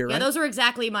same page here, right? Yeah, those are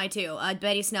exactly my 2.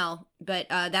 Benny Snell, but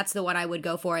that's the one I would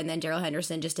go for, and then Darrell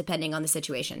Henderson, just depending on the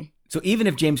situation. So even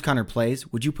if James Conner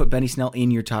plays, would you put Benny Snell in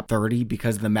your top 30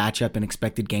 because of the matchup and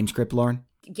expected game script, Lauren?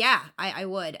 Yeah, I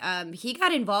would. He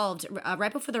got involved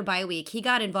right before their bye week. He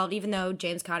got involved even though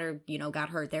James Conner, got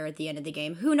hurt there at the end of the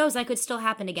game. Who knows? That could still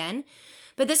happen again.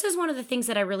 But this is one of the things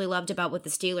that I really loved about what the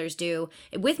Steelers do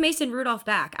with Mason Rudolph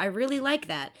back. I really like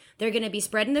that. They're going to be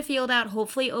spreading the field out,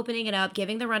 hopefully opening it up,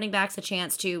 giving the running backs a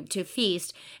chance to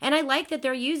feast. And I like that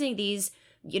they're using these,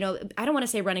 I don't want to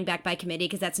say running back by committee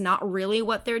because that's not really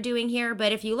what they're doing here.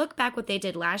 But if you look back what they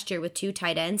did last year with 2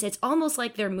 tight ends, it's almost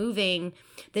like they're moving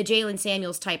the Jalen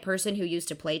Samuels type person who used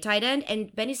to play tight end.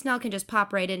 And Benny Snell can just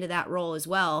pop right into that role as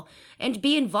well and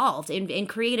be involved in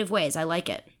creative ways. I like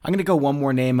it. I'm going to go one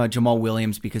more name, Jamal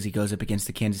Williams, because he goes up against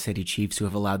the Kansas City Chiefs, who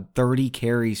have allowed 30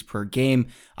 carries per game.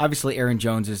 Obviously, Aaron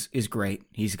Jones is great.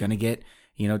 He's going to get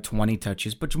 20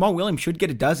 touches, but Jamal Williams should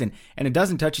get a dozen, and a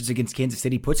dozen touches against Kansas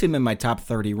City puts him in my top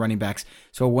 30 running backs,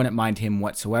 so I wouldn't mind him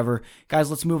whatsoever.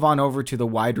 Guys, let's move on over to the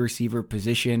wide receiver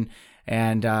position,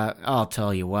 and I'll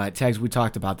tell you what, Tags, we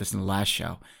talked about this in the last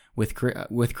show with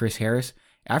Chris Harris.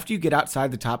 After you get outside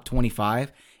the top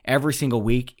 25, every single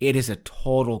week, it is a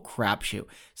total crapshoot.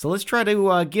 So let's try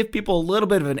to give people a little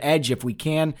bit of an edge if we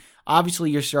can. Obviously,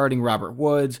 you're starting Robert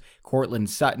Woods, Cortland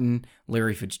Sutton,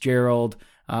 Larry Fitzgerald.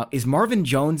 Is Marvin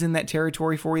Jones in that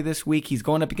territory for you this week? He's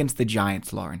going up against the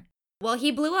Giants, Lauren. Well,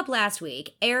 he blew up last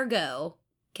week. Ergo,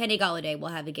 Kenny Golladay will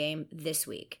have a game this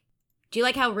week. Do you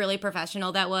like how really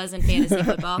professional that was in fantasy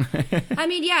football? I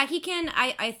mean, yeah, he can.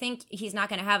 I think he's not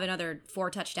going to have another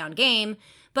 4-touchdown game,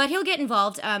 but he'll get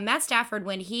involved. Matt Stafford,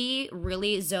 when he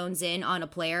really zones in on a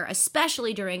player,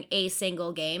 especially during a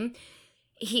single game,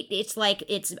 it's like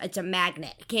it's a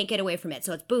magnet. Can't get away from it.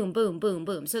 So it's boom, boom, boom,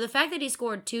 boom. So the fact that he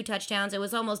scored 2 touchdowns, it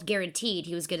was almost guaranteed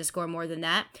he was going to score more than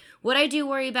that. What I do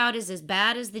worry about is, as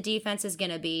bad as the defense is going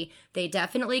to be, they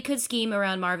definitely could scheme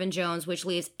around Marvin Jones, which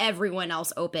leaves everyone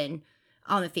else open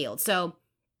on the field. So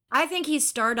I think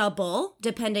he's startable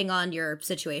depending on your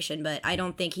situation, but I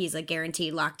don't think he's a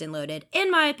guaranteed locked and loaded,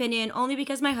 in my opinion, only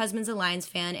because my husband's a Lions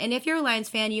fan. And if you're a Lions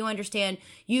fan, you understand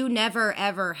you never,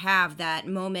 ever have that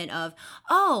moment of,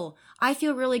 oh, I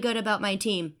feel really good about my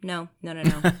team. No.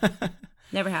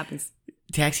 Never happens.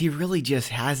 Tax, he really just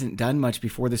hasn't done much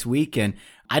before this week, and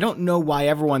I don't know why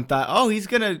everyone thought, oh, he's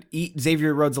going to eat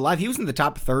Xavier Rhodes alive. He was in the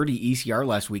top 30 ECR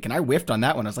last week, and I whiffed on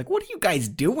that one. I was like, what are you guys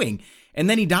doing? And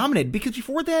then he dominated, because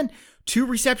before then, 2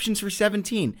 receptions for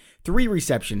 17, 3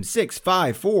 receptions, 6,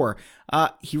 5, 4.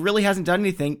 He really hasn't done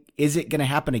anything. Is it going to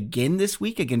happen again this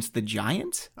week against the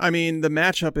Giants? I mean, the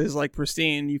matchup is like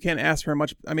pristine. You can't ask for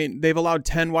much. I mean, they've allowed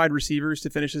 10 wide receivers to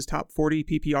finish as top 40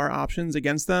 PPR options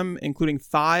against them, including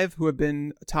 5 who have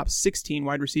been top 16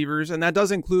 wide receivers. And that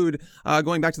does include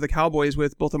going back to the Cowboys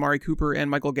with both Amari Cooper and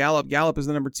Michael Gallup. Gallup is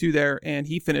the number 2 there, and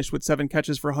he finished with 7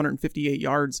 catches for 158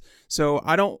 yards. So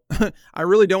I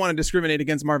really don't want to discriminate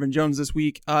against Marvin Jones this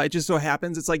week. It just so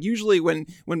happens, it's like usually when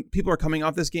people are coming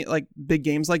off this game, like big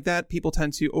games like that, people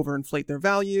tend to overinflate their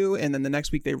value, and then the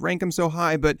next week they rank him so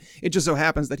high. But it just so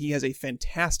happens that he has a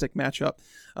fantastic matchup.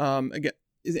 Again,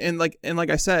 and like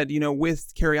I said,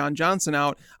 with Kerryon Johnson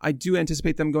out, I do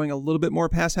anticipate them going a little bit more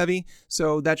pass heavy.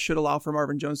 So that should allow for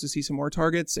Marvin Jones to see some more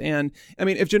targets. And I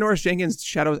mean, if Janoris Jenkins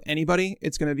shadows anybody,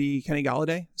 it's going to be Kenny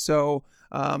Golladay. So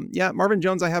Marvin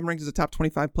Jones I have ranked as a top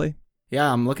 25 play.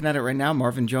 Yeah, I'm looking at it right now.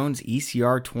 Marvin Jones,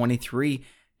 ECR 23.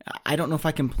 I don't know if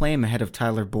I can play him ahead of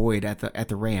Tyler Boyd at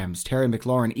the Rams. Terry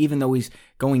McLaurin, even though he's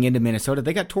going into Minnesota,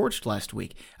 they got torched last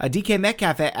week. DK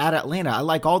Metcalf at Atlanta. I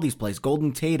like all these plays.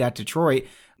 Golden Tate at Detroit.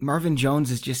 Marvin Jones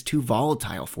is just too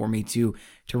volatile for me to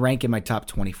rank in my top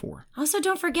 24. Also,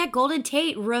 don't forget Golden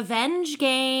Tate, revenge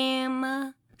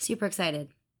game. Super excited.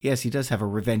 Yes, he does have a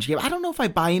revenge game. I don't know if I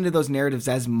buy into those narratives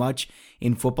as much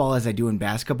in football as I do in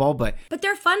basketball, but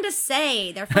they're fun to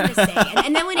say. They're fun to say.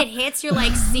 And then when it hits, you're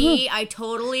like, see, I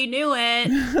totally knew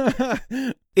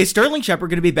it. Is Sterling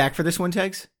Shepard going to be back for this one,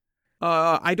 Tegs?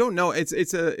 I don't know. It's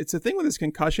a thing with his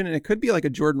concussion, and it could be like a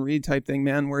Jordan Reed type thing,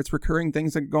 man, where it's recurring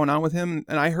things that are going on with him.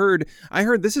 And I heard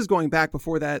this is going back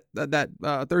before that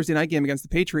Thursday night game against the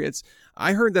Patriots.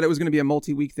 I heard that it was going to be a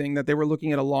multi-week thing, that they were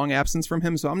looking at a long absence from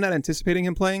him. So I'm not anticipating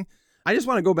him playing. I just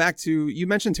want to go back to, you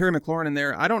mentioned Terry McLaurin in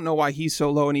there. I don't know why he's so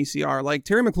low in ECR. Like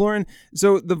Terry McLaurin.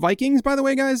 So the Vikings, by the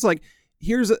way, guys, like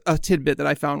here's a tidbit that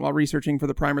I found while researching for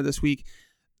the primer this week.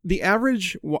 The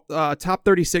average top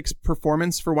 36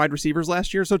 performance for wide receivers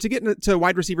last year. So to get into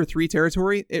wide receiver 3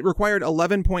 territory, it required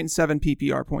 11.7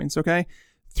 PPR points. Okay.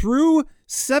 Through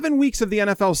 7 weeks of the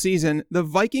NFL season, the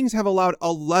Vikings have allowed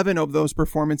 11 of those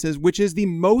performances, which is the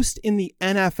most in the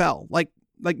NFL. Like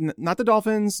not the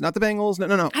Dolphins, not the Bengals.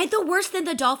 No. I had the worse than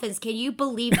the Dolphins. Can you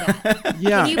believe that?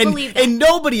 Yeah. Can you believe that? And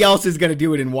nobody else is going to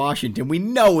do it in Washington. We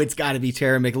know it's got to be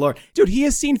Terry McLaurin. Dude, he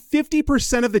has seen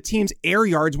 50% of the team's air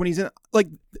yards when he's in, like,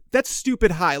 that's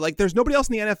stupid high. Like, there's nobody else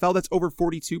in the NFL that's over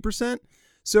 42%.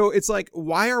 So it's like,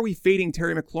 why are we fading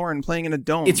Terry McLaurin playing in a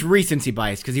dome? It's recency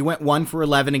bias because he went 1 for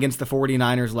 11 against the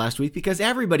 49ers last week, because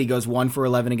everybody goes 1 for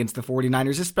 11 against the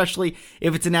 49ers, especially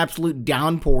if it's an absolute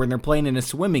downpour and they're playing in a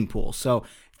swimming pool. So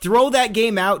throw that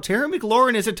game out. Terry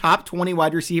McLaurin is a top 20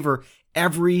 wide receiver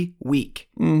every week.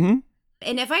 Mm-hmm.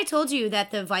 And if I told you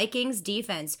that the Vikings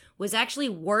defense was actually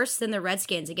worse than the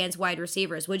Redskins against wide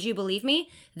receivers, would you believe me?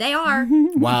 They are.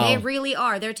 Wow. They really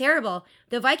are. They're terrible.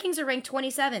 The Vikings are ranked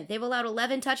 27th. They've allowed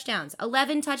 11 touchdowns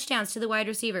to the wide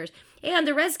receivers. And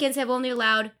the Redskins have only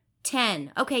allowed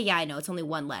 10. Okay, yeah, I know it's only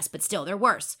one less, but still, they're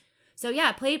worse. So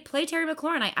yeah, play Terry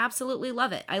McLaurin. I absolutely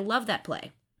love it. I love that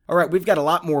play. All right, we've got a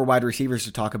lot more wide receivers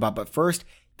to talk about, but first,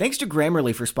 thanks to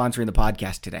Grammarly for sponsoring the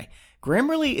podcast today.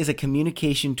 Grammarly is a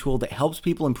communication tool that helps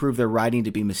people improve their writing to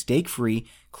be mistake-free,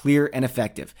 clear, and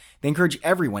effective. They encourage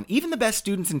everyone, even the best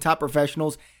students and top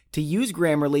professionals, to use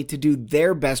Grammarly to do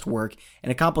their best work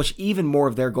and accomplish even more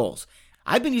of their goals.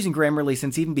 I've been using Grammarly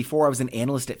since even before I was an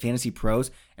analyst at Fantasy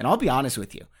Pros, and I'll be honest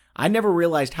with you, I never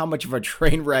realized how much of a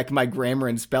train wreck my grammar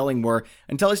and spelling were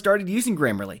until I started using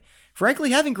Grammarly. Frankly,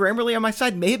 having Grammarly on my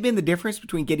side may have been the difference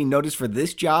between getting noticed for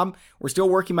this job or still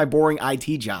working my boring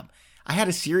IT job. I had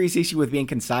a serious issue with being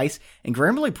concise, and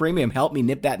Grammarly Premium helped me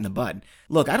nip that in the bud.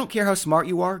 Look, I don't care how smart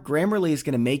you are, Grammarly is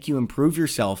going to make you improve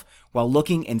yourself while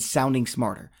looking and sounding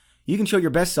smarter. You can show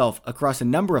your best self across a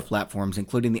number of platforms,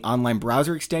 including the online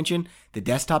browser extension, the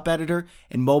desktop editor,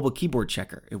 and mobile keyboard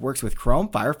checker. It works with Chrome,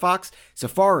 Firefox,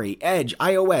 Safari, Edge,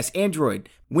 iOS, Android,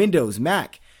 Windows,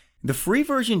 Mac. The free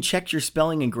version checks your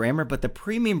spelling and grammar, but the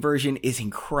premium version is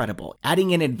incredible. Adding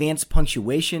in advanced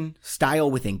punctuation, style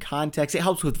within context, it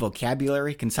helps with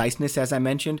vocabulary, conciseness, as I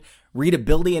mentioned,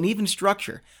 readability, and even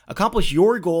structure. Accomplish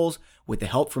your goals with the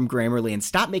help from Grammarly and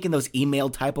stop making those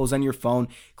email typos on your phone.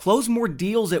 Close more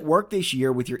deals at work this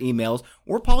year with your emails,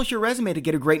 or polish your resume to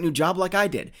get a great new job like I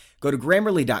did. Go to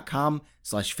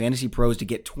Grammarly.com/fantasypros to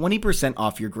get 20%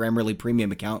 off your Grammarly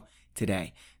premium account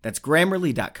today. That's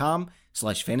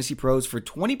Grammarly.com/fantasypros for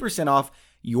 20% off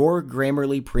your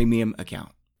Grammarly premium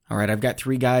account. All right, I've got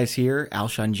 3 guys here.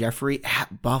 Alshon Jeffrey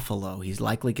at Buffalo. He's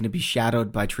likely going to be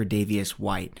shadowed by Tre'Davious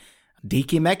White.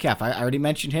 DK Metcalf, I already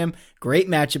mentioned him. Great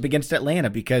matchup against Atlanta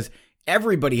because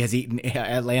everybody has eaten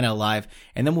Atlanta alive.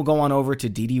 And then we'll go on over to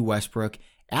D.D. Westbrook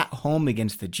at home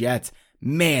against the Jets.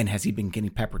 Man, has he been getting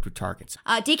peppered with targets.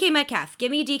 DK Metcalf. Give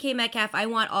me DK Metcalf. I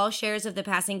want all shares of the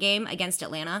passing game against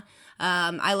Atlanta.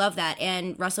 I love that.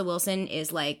 And Russell Wilson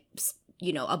is like,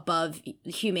 above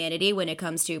humanity when it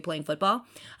comes to playing football.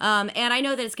 And I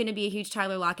know that it's going to be a huge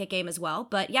Tyler Lockett game as well.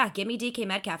 But yeah, give me DK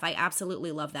Metcalf. I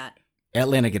absolutely love that.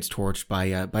 Atlanta gets torched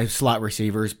by slot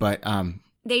receivers, but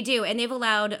they do, and they've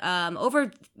allowed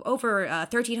over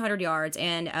 1,300 yards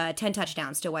and 10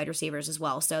 touchdowns to wide receivers as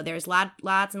well. So there's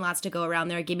lots and lots to go around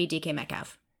there. Give me DK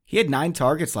Metcalf. He had 9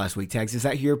 targets last week, Tags. Is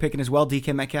that who you're picking as well,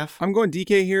 DK Metcalf? I'm going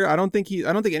DK here. I don't think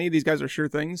any of these guys are sure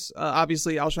things.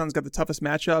 Obviously, Alshon's got the toughest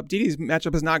matchup. DD's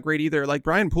matchup is not great either. Like,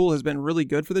 Brian Poole has been really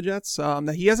good for the Jets.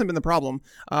 He hasn't been the problem.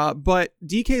 But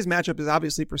DK's matchup is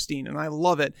obviously pristine, and I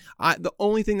love it. The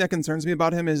only thing that concerns me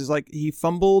about him is like he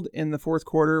fumbled in the fourth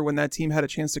quarter when that team had a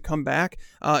chance to come back.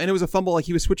 And it was a fumble. Like,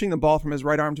 he was switching the ball from his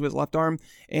right arm to his left arm,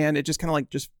 and it just kind of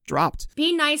just dropped.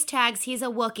 Be nice, Tags. He's a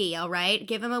Wookiee, all right?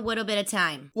 Give him a little bit of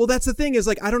time. Well, that's the thing is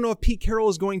like, I don't know if Pete Carroll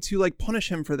is going to like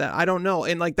punish him for that. I don't know.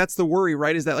 And like, that's the worry,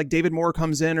 right? Is that like David Moore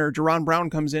comes in or Jerron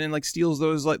Brown comes in and like steals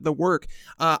those, like the work.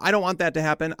 I don't want that to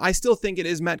happen. I still think it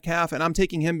is Metcalf, and I'm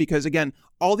taking him because again,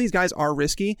 all these guys are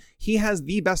risky. He has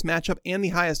the best matchup and the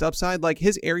highest upside. Like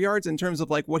his air yards in terms of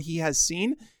like what he has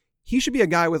seen, he should be a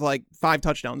guy with like 5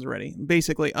 touchdowns already,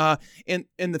 basically. And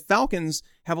the Falcons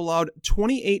have allowed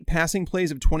 28 passing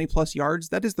plays of 20 plus yards.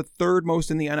 That is the third most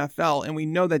in the NFL. And we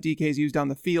know that DK is used down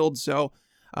the field. So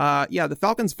the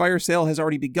Falcons fire sale has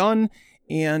already begun,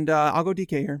 and I'll go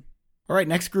DK here. All right,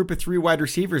 next group of 3 wide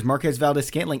receivers. Marquez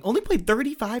Valdes-Scantling only played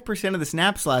 35% of the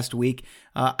snaps last week.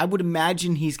 I would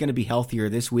imagine he's going to be healthier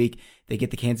this week. They get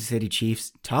the Kansas City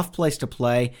Chiefs. Tough place to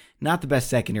play. Not the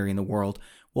best secondary in the world.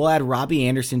 We'll add Robbie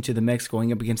Anderson to the mix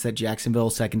going up against that Jacksonville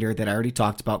secondary that I already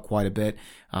talked about quite a bit.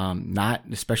 Not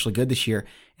especially good this year.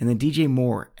 And then DJ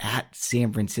Moore at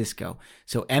San Francisco.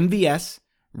 So MVS,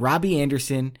 Robbie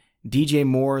Anderson, DJ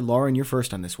Moore. Lauren, you're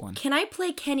first on this one. Can I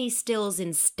play Kenny Stills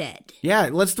instead? Yeah,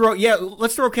 let's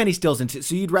throw Kenny Stills into.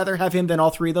 So you'd rather have him than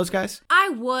all 3 of those guys? I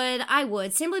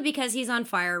would, simply because he's on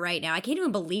fire right now. I can't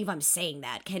even believe I'm saying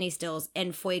that, Kenny Stills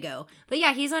and Fuego. But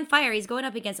yeah, he's on fire. He's going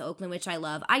up against Oakland, which I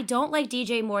love. I don't like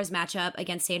DJ Moore's matchup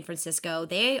against San Francisco.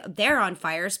 They're on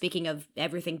fire, speaking of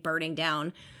everything burning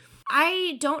down.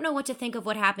 I don't know what to think of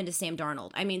what happened to Sam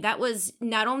Darnold. I mean, that was,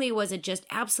 not only was it just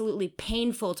absolutely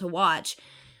painful to watch,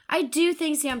 I do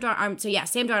think Sam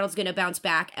Darnold's going to bounce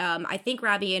back. I think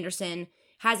Robbie Anderson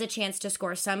has a chance to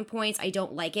score some points. I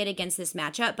don't like it against this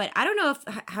matchup, but I don't know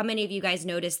how many of you guys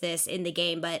noticed this in the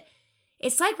game, but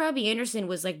it's like Robbie Anderson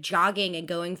was like jogging and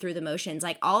going through the motions.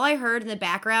 Like all I heard in the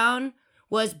background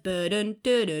was every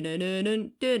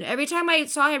time I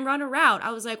saw him run a route,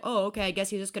 I was like, oh, okay, I guess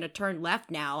he's just going to turn left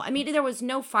now. I mean, there was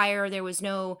no fire. There was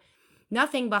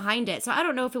nothing behind it. So I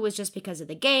don't know if it was just because of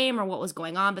the game or what was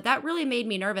going on, but that really made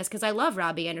me nervous because I love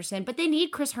Robbie Anderson, but they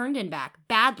need Chris Herndon back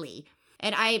badly.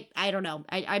 And I don't know.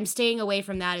 I'm staying away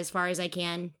from that as far as I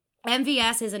can.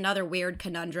 MVS is another weird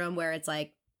conundrum where it's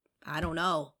like, I don't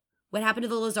know. What happened to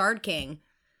the Lazard King?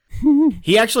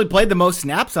 He actually played the most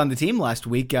snaps on the team last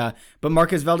week, but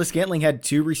Marquez Valdes-Scantling had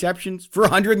 2 receptions for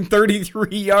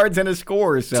 133 yards and a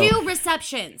score. So 2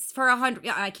 receptions for 100.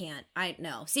 I can't. I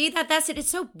know. See, that's it. It's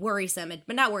so worrisome.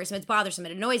 But not worrisome. It's bothersome.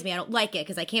 It annoys me. I don't like it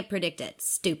because I can't predict it.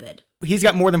 Stupid. He's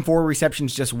got more than 4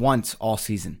 receptions just once all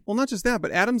season. Well, not just that,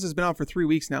 but Adams has been out for 3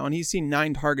 weeks now, and he's seen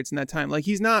 9 targets in that time. Like,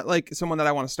 he's not like someone that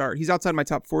I want to start. He's outside my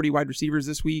top 40 wide receivers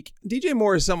this week. DJ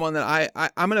Moore is someone that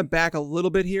I'm going to back a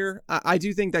little bit here. I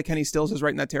do think that Kenny Stills is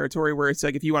right in that territory where it's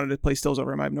like, if you wanted to play Stills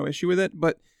over him, I have no issue with it.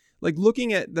 But like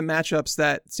looking at the matchups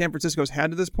that San Francisco's had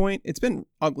to this point, it's been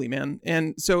ugly, man.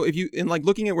 And so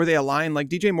looking at where they align, like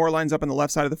DJ Moore lines up on the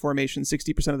left side of the formation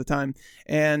 60% of the time.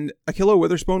 And Ahkello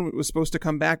Witherspoon was supposed to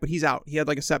come back, but he's out. He had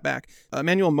like a setback.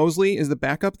 Emmanuel Mosley is the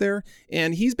backup there,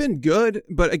 and he's been good.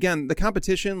 But again, the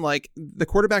competition, like the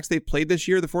quarterbacks they've played this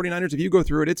year, the 49ers, if you go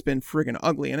through it, it's been friggin'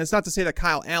 ugly. And it's not to say that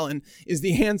Kyle Allen is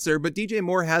the answer, but DJ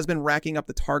Moore has been racking up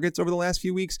the targets over the last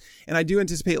few weeks. And I do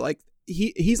anticipate like,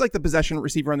 he's like the possession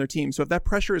receiver on their team. So if that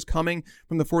pressure is coming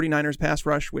from the 49ers pass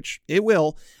rush, which it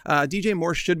will, DJ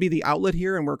Moore should be the outlet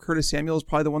here, and where Curtis Samuel is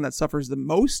probably the one that suffers the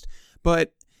most.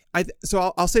 But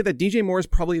I'll say that DJ Moore is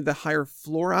probably the higher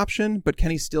floor option, but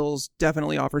Kenny Stills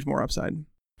definitely offers more upside.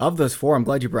 Of those 4, I'm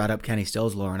glad you brought up Kenny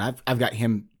Stills, Lauren. I've got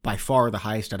him by far the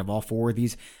highest out of all 4 of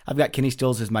these. I've got Kenny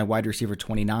Stills as my wide receiver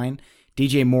 29,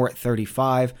 DJ Moore at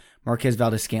 35, Marquez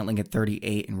Valdes-Scantling at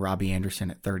 38, and Robbie Anderson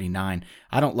at 39.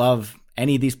 I don't love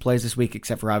any of these plays this week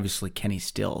except for obviously Kenny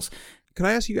Stills. Could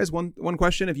I ask you guys one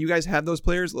question? If you guys have those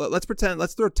players, let's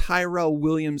throw Tyrell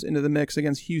Williams into the mix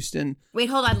against Houston. Wait,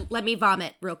 hold on. Let me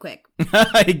vomit real quick.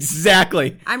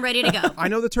 Exactly. I'm ready to go. I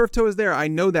know the turf toe is there. I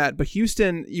know that. But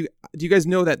Houston, do you guys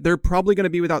know that they're probably going to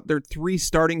be without their 3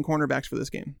 starting cornerbacks for this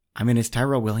game? I mean, is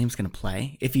Tyrell Williams going to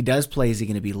play? If he does play, is he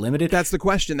going to be limited? That's the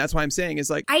question. That's why I'm saying is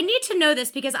like, I need to know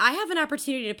this because I have an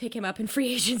opportunity to pick him up in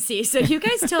free agency. So you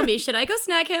guys tell me, should I go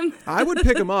snag him? I would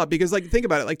pick him up because like, think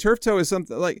about it. Like turf toe is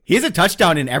something like, he has a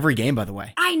touchdown in every game, by the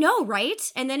way. I know, right?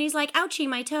 And then he's like, ouchie,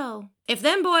 my toe. If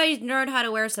them boys learned how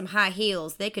to wear some high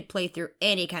heels, they could play through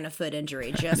any kind of foot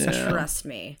injury. Just trust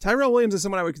me. Tyrell Williams is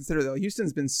someone I would consider, though.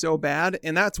 Houston's been so bad,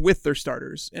 and that's with their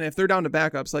starters. And if they're down to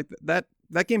backups, like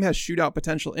that game has shootout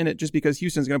potential in it just because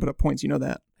Houston's going to put up points. You know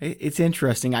that. It's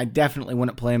interesting. I definitely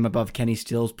wouldn't play him above Kenny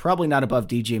Stills. Probably not above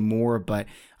DJ Moore. But,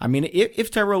 I mean, if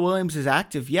Tyrell Williams is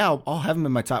active, yeah, I'll have him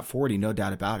in my top 40, no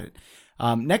doubt about it.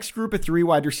 Next group of 3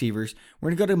 wide receivers, we're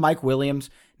going to go to Mike Williams.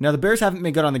 Now, the Bears haven't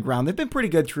been good on the ground. They've been pretty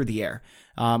good through the air.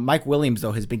 Mike Williams,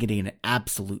 though, has been getting an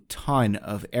absolute ton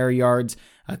of air yards.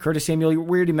 Curtis Samuel,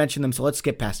 we already mentioned them, so let's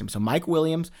skip past him. So Mike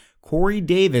Williams, Corey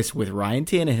Davis with Ryan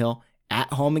Tannehill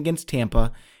at home against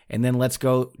Tampa. And then let's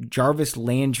go Jarvis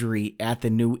Landry at the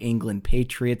New England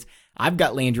Patriots. I've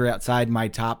got Landry outside my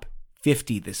top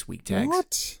 50 this week, Tags.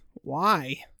 What?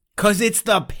 Why? Because it's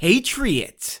the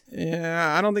Patriots.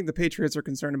 Yeah, I don't think the Patriots are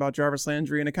concerned about Jarvis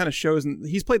Landry, and it kind of shows.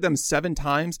 He's played them 7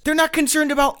 times. They're not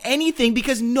concerned about anything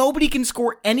because nobody can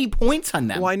score any points on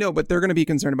them. Well, I know, but they're going to be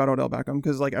concerned about Odell Beckham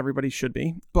because, like, everybody should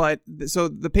be. But so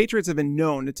the Patriots have been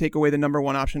known to take away the number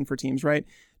 1 option for teams, right?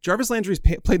 Jarvis Landry's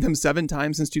played them 7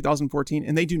 times since 2014,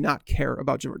 and they do not care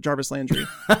about Jarvis Landry.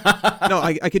 No,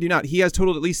 I kid you not. He has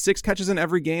totaled at least 6 catches in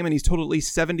every game, and he's totaled at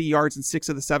least 70 yards in 6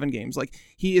 of the 7 games. Like,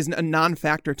 he is a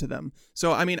non-factor to them.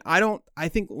 So, I mean, I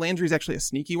think Landry's actually a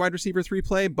sneaky wide receiver 3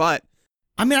 play, but...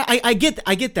 I mean, I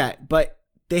get that, but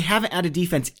they haven't had a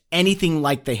defense anything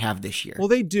like they have this year. Well,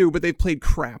 they do, but they've played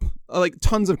crap. Like,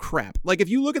 tons of crap. Like, if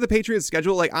you look at the Patriots'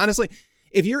 schedule, like, honestly...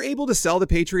 If you're able to sell the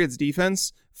Patriots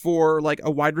defense for like a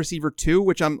wide receiver 2,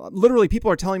 which I'm literally, people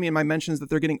are telling me in my mentions that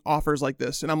they're getting offers like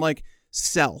this. And I'm like,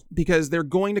 sell, because they're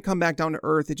going to come back down to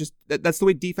earth. That's the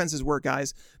way defenses work,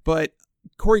 guys. But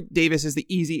Corey Davis is the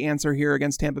easy answer here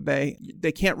against Tampa Bay.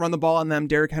 They can't run the ball on them.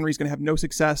 Derrick Henry's going to have no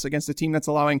success against a team that's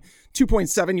allowing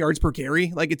 2.7 yards per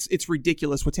carry. Like, it's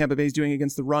ridiculous what Tampa Bay's doing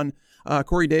against the run.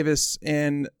 Corey Davis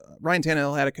and Ryan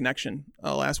Tannehill had a connection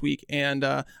last week, and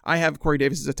I have Corey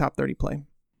Davis as a top 30 play.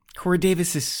 Corey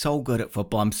Davis is so good at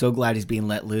football. I'm so glad he's being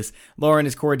let loose. Lauren,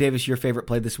 is Corey Davis your favorite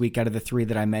play this week out of the 3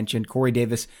 that I mentioned? Corey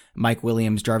Davis, Mike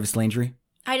Williams, Jarvis Landry?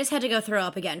 I just had to go throw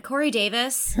up again. Corey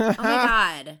Davis? Oh my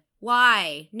God.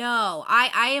 Why? No,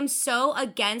 I am so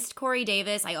against Corey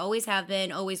Davis. I always have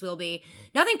been, always will be.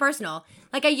 Nothing personal.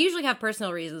 Like, I usually have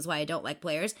personal reasons why I don't like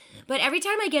players. But every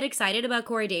time I get excited about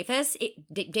Corey Davis,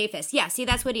 yeah, see,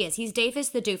 that's what he is. He's Davis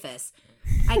the doofus.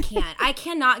 I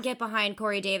cannot get behind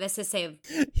Corey Davis to save.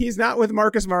 He's not with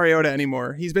Marcus Mariota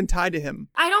anymore. He's been tied to him.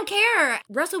 I don't care.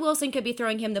 Russell Wilson could be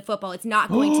throwing him the football. It's not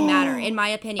going to matter, in my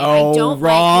opinion. Oh, I don't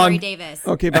like Corey Davis.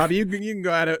 Okay, Bobby, you can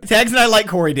go at it. Tags and I like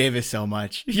Corey Davis so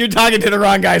much. You're talking to the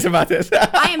wrong guys about this.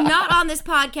 I am not on this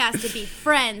podcast to be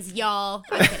friends, y'all.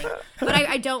 I'm kidding. But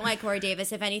I don't like Corey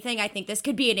Davis. If anything, I think this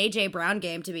could be an A.J. Brown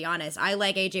game, to be honest. I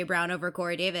like A.J. Brown over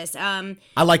Corey Davis. I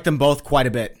like them both quite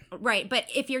a bit. Right, but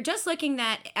if you're just looking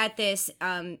at this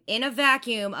in a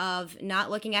vacuum of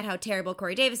not looking at how terrible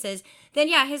Corey Davis is, then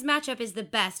yeah, his matchup is the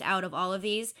best out of all of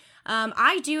these.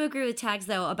 I do agree with Tags,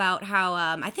 though, about how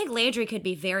I think Landry could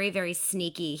be very, very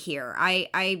sneaky here.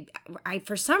 I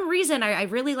for some reason, I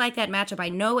really like that matchup. I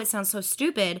know it sounds so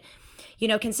stupid,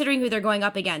 considering who they're going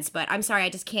up against, but I'm sorry, I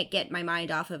just can't get my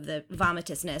mind off of the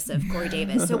vomitousness of Corey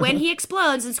Davis. So when he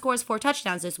explodes and scores 4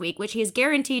 touchdowns this week, which he is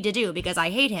guaranteed to do because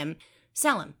I hate him,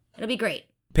 sell him. It'll be great.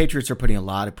 Patriots are putting a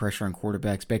lot of pressure on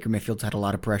quarterbacks. Baker Mayfield's had a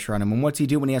lot of pressure on him. And what's he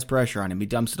do when he has pressure on him? He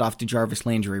dumps it off to Jarvis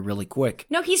Landry really quick.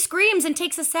 No, he screams and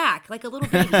takes a sack like a little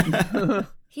baby.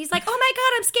 He's like, oh my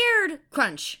God, I'm scared.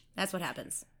 Crunch. That's what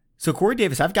happens. So Corey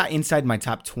Davis, I've got inside my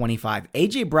top 25.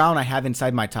 A.J. Brown, I have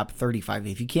inside my top 35.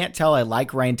 If you can't tell, I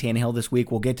like Ryan Tannehill this week.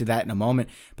 We'll get to that in a moment.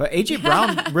 But A.J.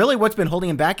 Brown, really what's been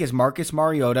holding him back is Marcus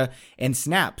Mariota and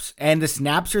snaps. And the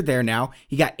snaps are there now.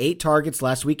 He got 8 targets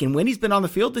last week. And when he's been on the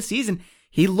field this season,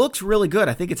 he looks really good.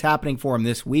 I think it's happening for him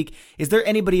this week. Is there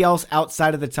anybody else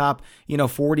outside of the top,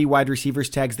 40 wide receivers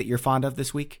Tags that you're fond of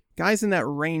this week? Guys in that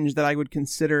range that I would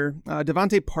consider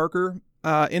Devontae Parker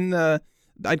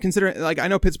I'd consider, like, I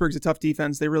know Pittsburgh's a tough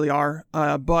defense. They really are.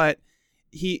 But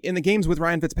he, in the games with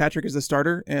Ryan Fitzpatrick as the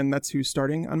starter, and that's who's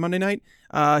starting on Monday night,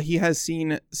 he has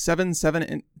seen 7, 7,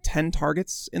 and 10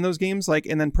 targets in those games.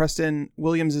 And then Preston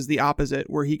Williams is the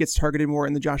opposite, where he gets targeted more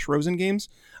in the Josh Rosen games.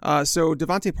 So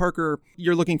Devontae Parker,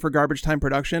 you're looking for garbage time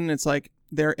production. It's like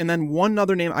there. And then one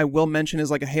other name I will mention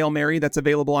is like a Hail Mary that's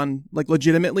available on like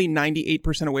legitimately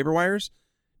 98% of waiver wires.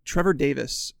 Trevor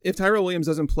Davis. If Tyrell Williams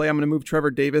doesn't play, I'm going to move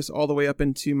Trevor Davis all the way up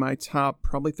into my top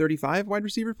probably 35 wide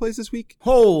receiver plays this week.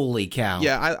 Holy cow.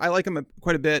 Yeah, I like him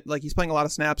quite a bit. Like, he's playing a lot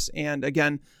of snaps. And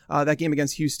again, that game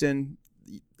against Houston,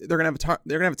 they're going to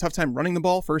have a tough time running the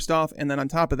ball first off. And then on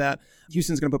top of that,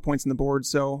 Houston's going to put points on the board.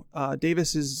 So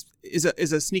Davis is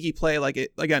a sneaky play.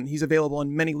 Like, again, he's available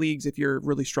in many leagues if you're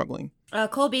really struggling.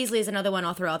 Cole Beasley is another one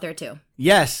I'll throw out there too.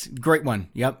 Yes, great one.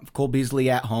 Yep, Cole Beasley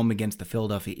at home against the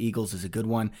Philadelphia Eagles is a good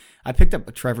one. I picked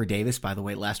up Trevor Davis, by the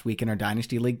way, last week in our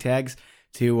Dynasty League Tags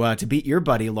to beat your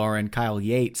buddy, Lauren, Kyle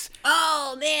Yates.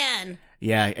 Oh, man.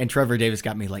 Yeah, and Trevor Davis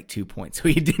got me like 2 points, so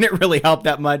he didn't really help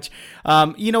that much.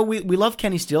 We love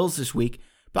Kenny Stills this week,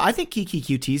 But I think Kiki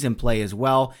QT's in play as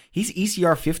well. He's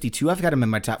ECR 52. I've got him in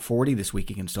my top 40 this week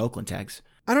against Oakland, Tags.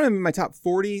 I don't have him in my top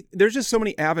 40. There's just so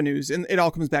many avenues, and it all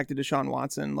comes back to Deshaun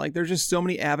Watson. Like, there's just so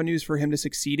many avenues for him to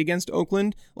succeed against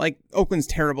Oakland. Like, Oakland's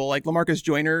terrible. Like, LaMarcus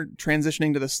Joyner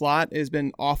transitioning to the slot has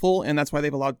been awful, and that's why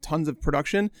they've allowed tons of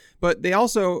production. But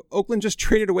Oakland just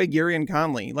traded away Garyon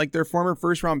Conley, like their former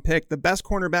first-round pick, the best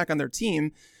cornerback on their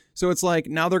team. So it's like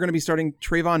now they're going to be starting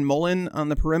Trayvon Mullen on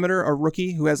the perimeter, a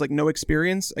rookie who has like no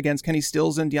experience against Kenny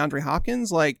Stills and DeAndre Hopkins.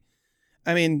 Like,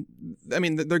 I mean,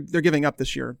 they're giving up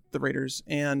this year, the Raiders,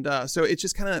 and so it's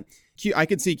just kind of. I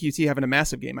could see QT having a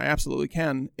massive game. I absolutely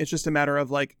can. It's just a matter of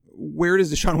like, where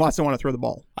does Deshaun Watson want to throw the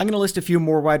ball? I'm going to list a few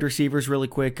more wide receivers really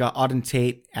quick. Auden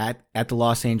Tate at the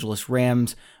Los Angeles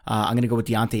Rams. I'm going to go with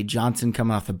Deontay Johnson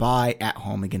coming off the bye at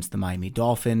home against the Miami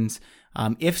Dolphins.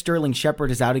 If Sterling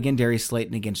Shepard is out again, Darius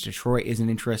Slayton against Detroit is an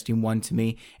interesting one to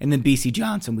me. And then BC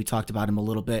Johnson, we talked about him a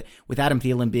little bit. With Adam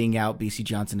Thielen being out, BC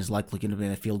Johnson is likely going to be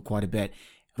in the field quite a bit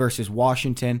versus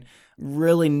Washington.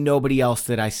 Really nobody else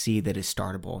that I see that is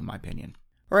startable, in my opinion.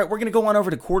 All right, we're going to go on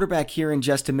over to quarterback here in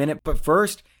just a minute. But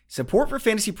first, support for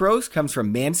Fantasy Pros comes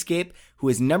from Manscaped, who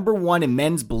is #1 in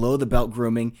men's below-the-belt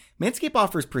grooming. Manscaped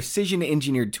offers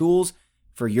precision-engineered tools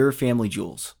for your family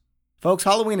jewels. Folks,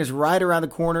 Halloween is right around the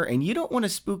corner, and you don't want to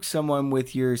spook someone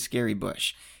with your scary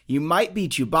bush. You might be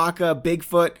Chewbacca,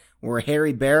 Bigfoot, or a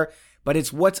hairy bear, but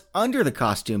it's what's under the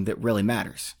costume that really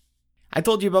matters. I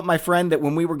told you about my friend that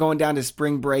when we were going down to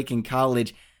spring break in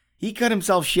college, he cut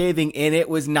himself shaving, and it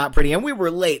was not pretty. And we were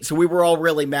late, so we were all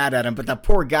really mad at him. But the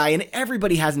poor guy, and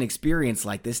everybody has an experience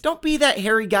like this. Don't be that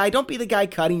hairy guy. Don't be the guy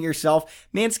cutting yourself.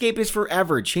 Manscaped is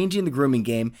forever changing the grooming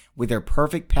game with their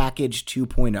Perfect Package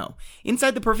 2.0.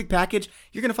 Inside the Perfect Package,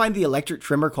 you're going to find the electric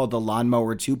trimmer called the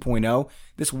Lawnmower 2.0.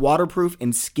 This waterproof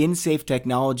and skin-safe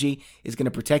technology is going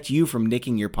to protect you from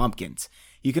nicking your pumpkins.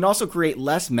 You can also create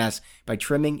less mess by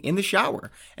trimming in the shower.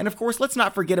 And of course, let's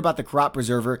not forget about the Crop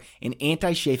Preserver and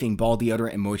anti-chafing ball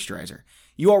deodorant and moisturizer.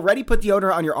 You already put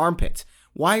deodorant on your armpits.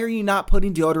 Why are you not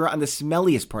putting deodorant on the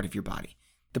smelliest part of your body?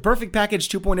 The Perfect Package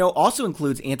 2.0 also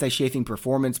includes anti-chafing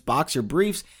performance boxer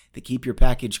briefs that keep your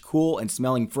package cool and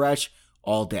smelling fresh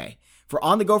all day. For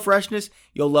on-the-go freshness,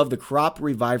 you'll love the Crop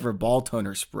Reviver Ball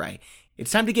Toner Spray.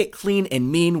 It's time to get clean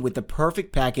and mean with the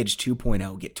Perfect Package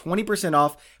 2.0. Get 20%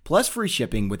 off plus free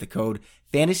shipping with the code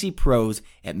FANTASYPROS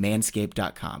at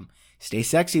manscaped.com. Stay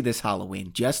sexy this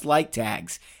Halloween, just like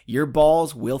Tags. Your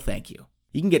balls will thank you.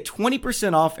 You can get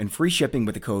 20% off and free shipping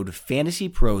with the code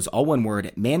FANTASYPROS, all one word,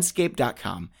 at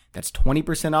manscaped.com. That's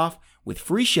 20% off with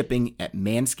free shipping at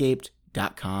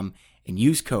manscaped.com and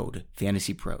use code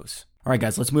FANTASYPROS. All right,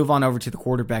 guys, let's move on over to the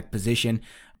quarterback position.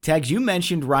 Tags, you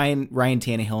mentioned Ryan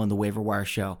Tannehill in the waiver wire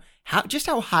show. How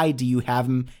high do you have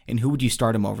him, and who would you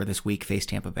start him over this week, face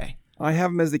Tampa Bay? I have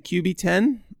him as the QB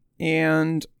 10,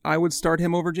 and I would start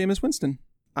him over Jameis Winston.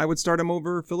 I would start him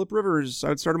over Phillip Rivers. I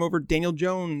would start him over Daniel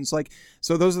Jones.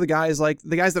 So those are the guys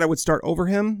that I would start over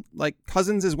him. Like,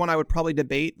 Cousins is one I would probably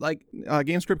debate.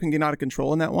 Game script can get out of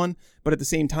control in that one, but at the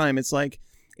same time, it's like,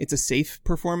 it's a safe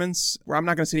performance where I'm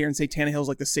not going to sit here and say Tannehill's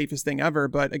like the safest thing ever,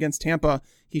 but against Tampa,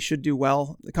 he should do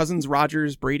well. Cousins,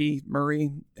 Rodgers, Brady,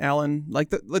 Murray, Allen,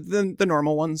 like the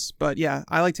normal ones. But yeah,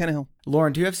 I like Tannehill.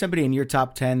 Lauren, do you have somebody in your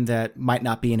top 10 that might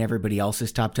not be in everybody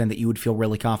else's top 10 that you would feel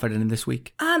really confident in this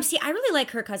week? See, I really like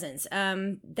Kirk Cousins.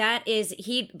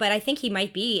 But I think he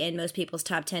might be in most people's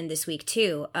top 10 this week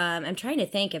too. I'm trying to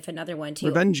think if another one too.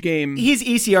 Revenge game. He's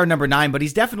ECR number 9, but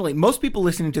he's definitely, most people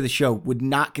listening to the show would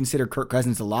not consider Kirk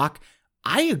Cousins a lock.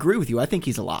 I agree with you. I think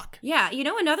he's a lock. Yeah,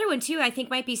 another one too I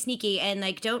think might be sneaky, and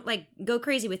don't go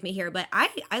crazy with me here, but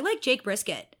I like Jake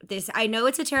Brisket. I know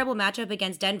it's a terrible matchup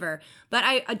against Denver,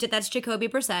 but that's Jacoby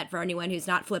Brissett for anyone who's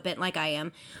not flippant like I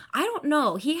am. I don't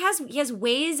know. He has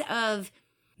ways of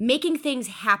making things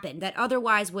happen that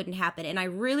otherwise wouldn't happen, and I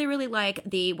really, really like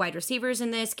the wide receivers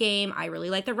in this game. I really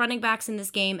like the running backs in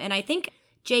this game, and I think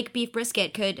Jake Beef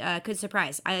Brisket could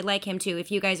surprise. I like him too if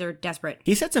you guys are desperate.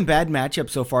 He's had some bad matchups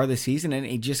so far this season, and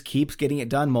he just keeps getting it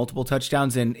done. Multiple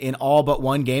touchdowns in all but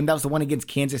one game. That was the one against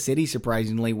Kansas City,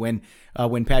 surprisingly, when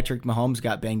Patrick Mahomes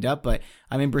got banged up. But,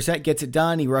 Brissett gets it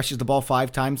done. He rushes the ball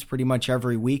 5 times pretty much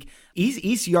every week. He's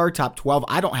ECR top 12.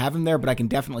 I don't have him there, but I can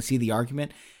definitely see the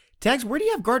argument. Tags, where do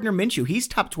you have Gardner Minshew? He's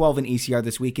top 12 in ECR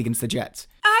this week against the Jets.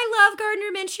 I love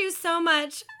Gardner Minshew so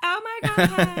much. Oh my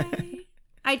God.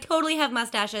 I totally have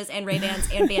mustaches and Ray-Bans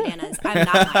and bandanas. I'm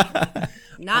not lying.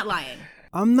 Not lying.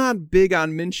 I'm not big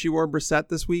on Minshew or Brissett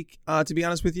this week, to be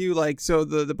honest with you. So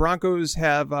the Broncos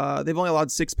have they've only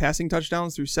allowed 6 passing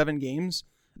touchdowns through 7 games.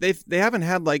 they haven't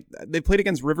had they played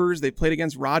against Rivers, they played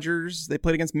against Rodgers, they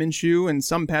played against Minshew and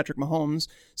some Patrick Mahomes.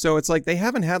 So it's like they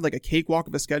haven't had a cakewalk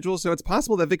of a schedule. So it's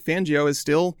possible that Vic Fangio is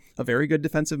still a very good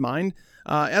defensive mind.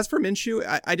 As for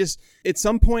Minshew, I just at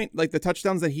some point the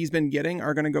touchdowns that he's been getting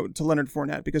are going to go to Leonard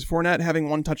Fournette, because Fournette having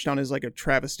one touchdown is like a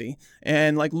travesty.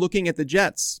 And looking at the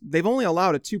Jets, they've only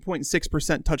allowed a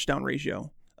 2.6% touchdown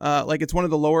ratio. It's one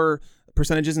of the lower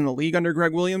percentages in the league under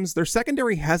Greg Williams. Their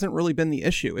secondary hasn't really been the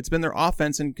issue. It's been their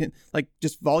offense and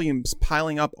just volumes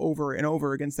piling up over and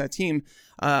over against that team.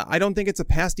 I don't think it's a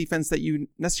pass defense that you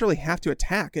necessarily have to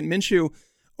attack. And Minshew,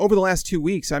 over the last 2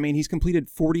 weeks, he's completed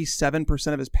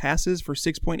 47% of his passes for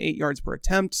 6.8 yards per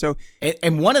attempt. So,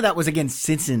 and one of that was against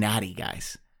Cincinnati,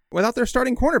 guys, without their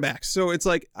starting cornerbacks. So it's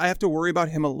I have to worry about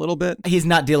him a little bit. He's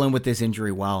not dealing with this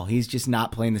injury well. He's just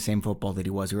not playing the same football that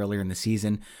he was earlier in the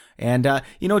season. And,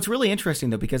 it's really interesting,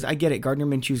 though, because I get it. Gardner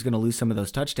Minshew is going to lose some of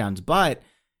those touchdowns, but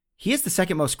he has the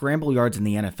second most scramble yards in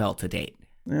the NFL to date.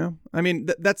 Yeah.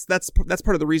 That's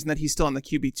part of the reason that he's still on the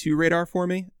QB2 radar for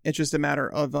me. It's just a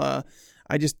matter of,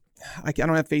 I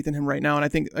don't have faith in him right now. And I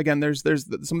think, again, there's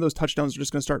some of those touchdowns are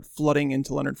just going to start flooding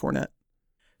into Leonard Fournette.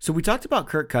 So we talked about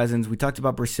Kirk Cousins, we talked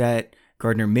about Brissett,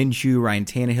 Gardner Minshew, Ryan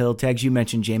Tannehill. Tags, you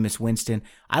mentioned Jameis Winston.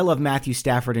 I love Matthew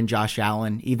Stafford and Josh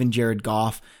Allen. Even Jared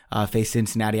Goff faced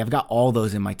Cincinnati. I've got all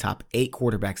those in my top 8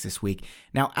 quarterbacks this week.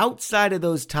 Now, outside of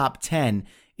those top 10,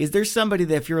 is there somebody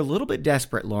that if you're a little bit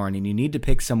desperate, Lauren, and you need to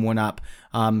pick someone up,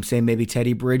 say maybe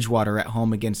Teddy Bridgewater at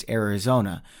home against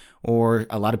Arizona, or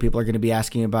a lot of people are going to be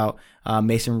asking about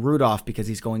Mason Rudolph because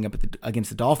he's going up against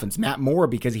the Dolphins, Matt Moore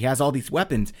because he has all these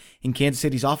weapons in Kansas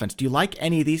City's offense. Do you like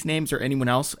any of these names or anyone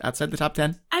else outside the top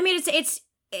 10?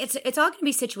 It's all going to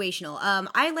be situational.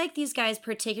 I like these guys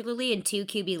particularly in 2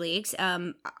 QB leagues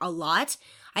a lot.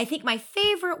 I think my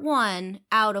favorite one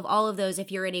out of all of those,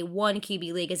 if you're in a 1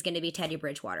 QB league, is going to be Teddy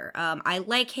Bridgewater. I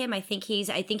like him. I think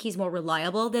he's more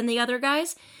reliable than the other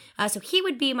guys. So he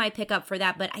would be my pickup for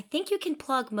that. But I think you can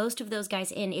plug most of those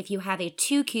guys in if you have a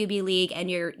 2 QB league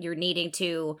and you're needing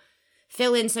to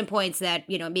fill in some points that,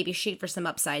 maybe shoot for some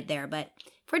upside there. But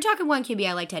if we're talking 1 QB,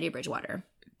 I like Teddy Bridgewater.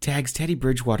 Tags, Teddy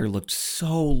Bridgewater looked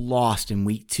so lost in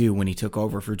week 2 when he took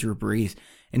over for Drew Brees.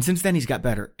 And since then, he's got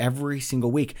better every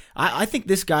single week. I think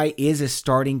this guy is a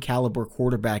starting caliber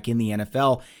quarterback in the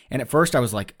NFL. And at first I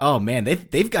was like, oh man,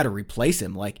 they've got to replace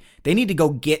him. They need to go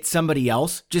get somebody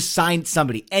else. Just sign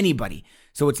somebody, anybody.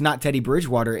 So it's not Teddy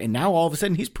Bridgewater. And now all of a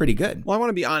sudden he's pretty good. Well, I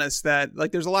want to be honest that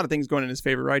there's a lot of things going in his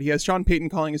favor, right? He has Sean Payton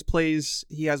calling his plays.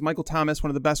 He has Michael Thomas, one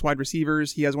of the best wide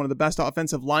receivers. He has one of the best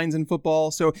offensive lines in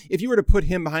football. So if you were to put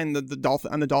him behind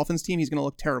the Dolphins team, he's going to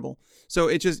look terrible. So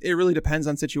it really depends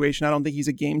on situation. I don't think he's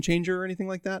a game changer or anything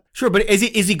like that. Sure, but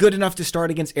is he good enough to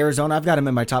start against Arizona? I've got him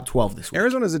in my top 12 this week.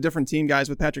 Arizona's a different team, guys,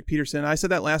 with Patrick Peterson. I said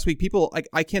that last week. People,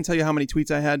 I can't tell you how many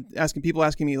tweets I had asking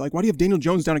me, why do you have Daniel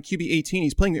Jones down at QB 18?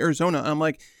 He's playing Arizona. And I'm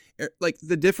like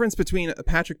the difference between a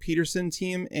Patrick Peterson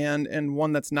team and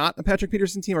one that's not a Patrick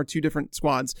Peterson team are 2 different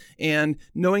squads. And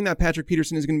knowing that Patrick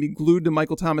Peterson is going to be glued to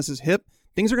Michael Thomas's hip,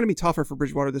 things are going to be tougher for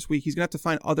Bridgewater this week. He's going to have to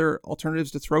find other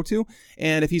alternatives to throw to.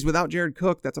 And if he's without Jared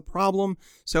Cook, that's a problem.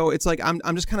 So it's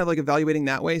I'm just kind of evaluating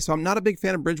that way. So I'm not a big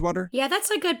fan of Bridgewater. Yeah, that's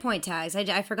a good point, Tags.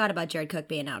 I forgot about Jared Cook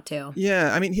being out too.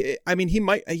 Yeah, he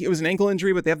might. It was an ankle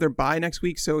injury, but they have their bye next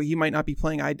week, so he might not be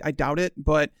playing. I doubt it.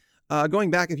 But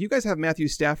going back, if you guys have Matthew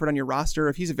Stafford on your roster,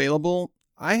 if he's available,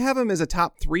 I have him as a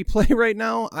top 3 play right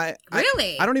now.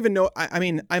 Really? I don't even know.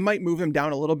 I might move him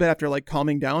down a little bit after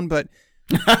calming down, but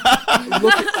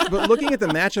looking at the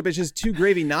matchup, it's just too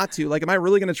gravy not to. Am I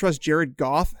really going to trust Jared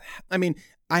Goff?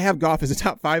 I have Goff as a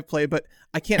top 5 play, but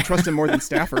I can't trust him more than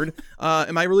Stafford.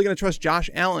 Am I really going to trust Josh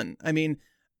Allen?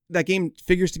 That game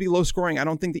figures to be low scoring. I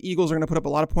don't think the Eagles are going to put up a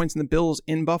lot of points in the Bills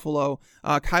in Buffalo.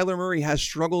 Kyler Murray has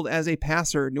struggled as a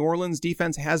passer. New Orleans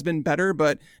defense has been better,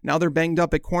 but now they're banged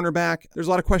up at cornerback. There's a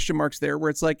lot of question marks there where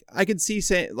it's I could see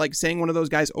saying one of those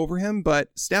guys over him, but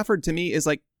Stafford to me is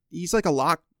he's a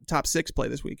lock top 6 play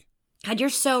this week. God, you're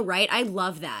so right. I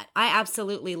love that. I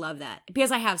absolutely love that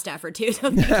because I have Stafford too. So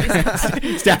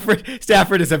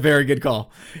Stafford is a very good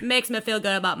call. Makes me feel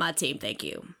good about my team. Thank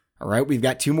you. All right, we've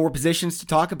got 2 more positions to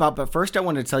talk about, but first I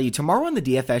want to tell you, tomorrow on the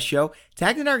DFS show,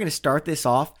 Tags and I are going to start this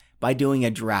off by doing a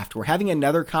draft. We're having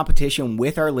another competition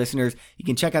with our listeners. You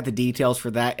can check out the details for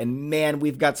that, and man,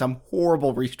 we've got some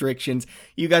horrible restrictions.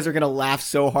 You guys are going to laugh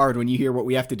so hard when you hear what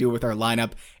we have to do with our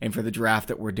lineup and for the draft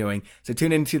that we're doing. So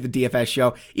tune into the DFS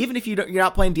show. Even if you're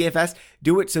not playing DFS,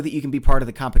 do it so that you can be part of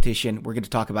the competition. We're going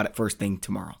to talk about it first thing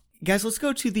tomorrow. Guys, let's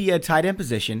go to the tight end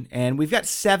position, and we've got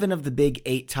 7 of the big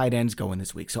 8 tight ends going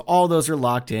this week. So all those are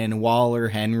locked in: Waller,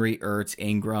 Henry, Ertz,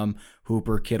 Ingram,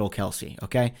 Hooper, Kittle, Kelsey,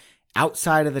 okay?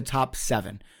 outside of the top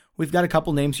 7. We've got a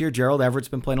couple names here. Gerald Everett's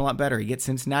been playing a lot better. He gets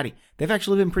Cincinnati. They've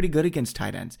actually been pretty good against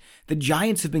tight ends. The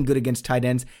Giants have been good against tight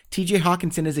ends. TJ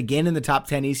Hawkinson is again in the top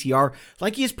 10 ECR.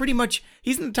 Like he is pretty much,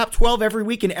 he's in the top 12 every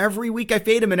week, and every week I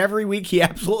fade him, and every week he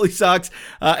absolutely sucks.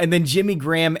 And then Jimmy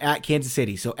Graham at Kansas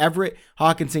City. So Everett,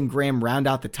 Hawkinson, Graham round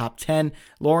out the top 10.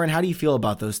 Lauren, how do you feel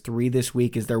about those 3 this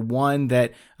week? Is there one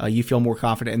that you feel more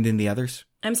confident in than the others?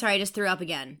 I'm sorry, I just threw up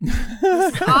again.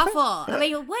 It's awful. I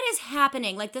mean, what is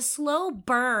happening? Like the slow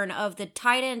burn of the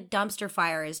tight end dumpster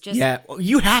fire is just... Yeah,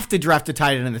 you have to draft a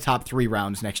tight end in the top 3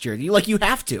 rounds next year. You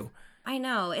have to. I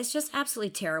know. It's just absolutely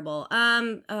terrible.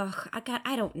 I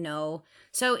don't know.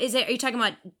 So are you talking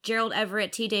about Gerald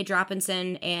Everett, T.J.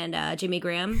 Droppinson, and Jimmy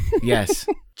Graham? Yes.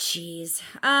 Jeez.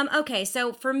 Okay,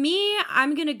 so for me,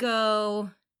 I'm going to go...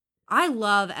 I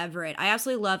love Everett. I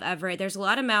absolutely love Everett. There's a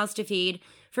lot of mouths to feed.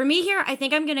 For me here, I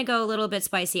think I'm going to go a little bit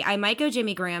spicy. I might go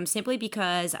Jimmy Graham simply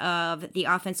because of the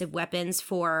offensive weapons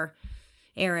for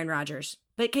Aaron Rodgers.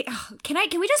 But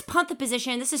can we just punt the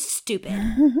position? This is stupid.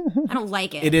 I don't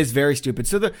like it. It is very stupid.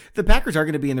 So the Packers are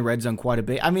going to be in the red zone quite a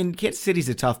bit. I mean, Kansas City's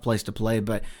a tough place to play,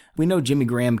 but we know Jimmy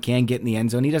Graham can get in the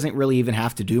end zone. He doesn't really even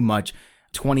have to do much.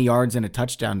 20 yards and a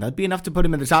touchdown. That'd be enough to put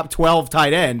him in the top 12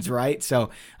 tight ends, right? So,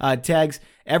 Tags,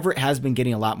 Everett has been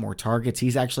getting a lot more targets.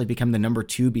 He's actually become the number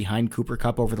 2 behind Cooper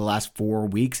Kupp over the last 4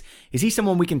 weeks. Is he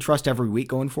someone we can trust every week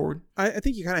going forward? I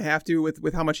think you kind of have to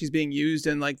with how much he's being used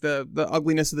and like the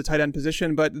ugliness of the tight end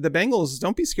position. But the Bengals,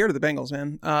 don't be scared of the Bengals,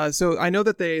 man. So I know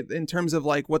that they, in terms of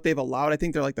like what they've allowed, I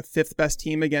think they're like the 5th best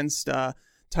team against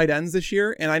tight ends this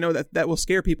year, and I know that will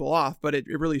scare people off, but it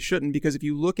really shouldn't, because if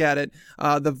you look at it,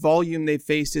 the volume they've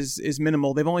faced is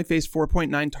minimal. They've only faced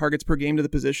 4.9 targets per game to the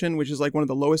position, which is like one of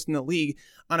the lowest in the league.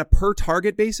 On a per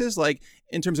target basis, like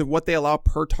in terms of what they allow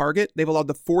per target, they've allowed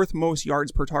the 4th most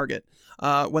yards per target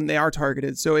when they are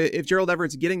targeted. So if Gerald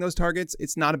Everett's getting those targets,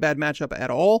 it's not a bad matchup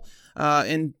at all.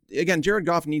 And again, Jared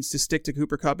Goff needs to stick to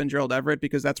Cooper Kupp and Gerald Everett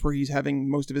because that's where he's having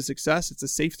most of his success. It's a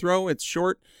safe throw. It's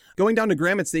short. Going down to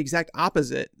Graham, it's the exact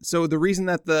opposite. So the reason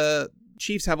that the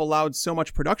Chiefs have allowed so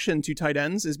much production to tight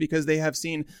ends is because they have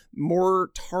seen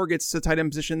more targets to tight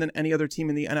end position than any other team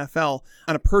in the NFL.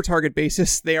 On a per target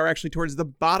basis, they are actually towards the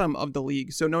bottom of the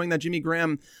league. So knowing that Jimmy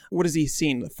Graham, what has he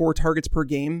seen? 4 targets per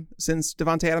game since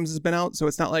Devontae Adams has been out. So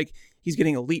it's not like he's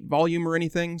getting elite volume or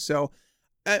anything. So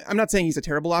I'm not saying he's a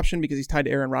terrible option because he's tied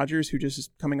to Aaron Rodgers, who just is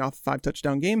coming off a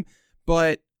 5-touchdown game,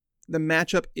 but the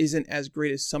matchup isn't as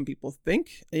great as some people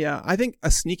think. Yeah, I think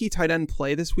a sneaky tight end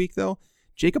play this week, though,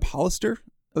 Jacob Hollister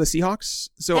of the Seahawks.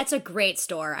 So that's a great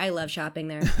store. I love shopping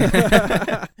there.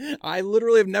 I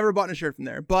literally have never bought a shirt from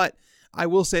there, but I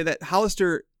will say that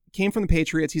Hollister came from the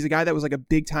Patriots. He's a guy that was like a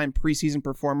big-time preseason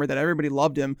performer that everybody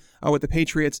loved him with the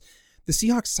Patriots. The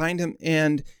Seahawks signed him,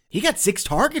 and he got 6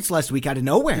 targets last week out of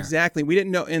nowhere. Exactly. We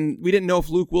didn't know if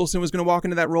Luke Wilson was going to walk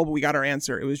into that role, but we got our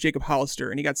answer. It was Jacob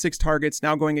Hollister, and he got 6 targets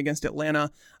now going against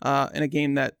Atlanta in a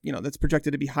game that, that's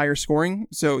projected to be higher scoring.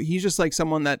 So he's just like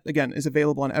someone that, again, is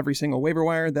available on every single waiver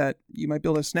wire that you might be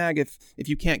able to snag if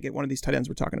you can't get one of these tight ends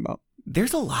we're talking about.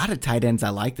 There's a lot of tight ends I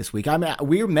like this week. I mean,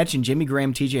 we mentioned Jimmy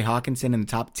Graham, TJ Hawkinson in the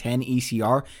top 10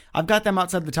 ECR. I've got them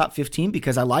outside the top 15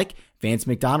 because I like Vance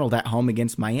McDonald at home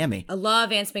against Miami. I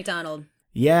love Vance McDonald.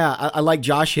 Yeah, I like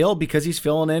Josh Hill because he's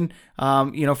filling in,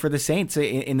 for the Saints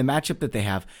in the matchup that they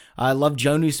have. I love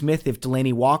Jonnu Smith if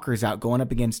Delaney Walker's out going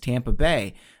up against Tampa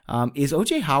Bay. Is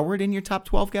O.J. Howard in your top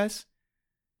 12, guys?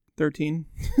 13.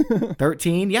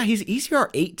 13? Yeah, he's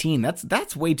ECR 18.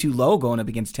 That's way too low going up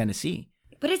against Tennessee.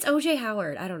 But it's O.J.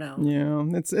 Howard. I don't know. Yeah,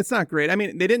 it's not great. I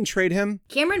mean, they didn't trade him.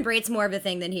 Cameron Brate's more of a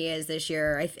thing than he is this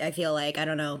year. I feel like. I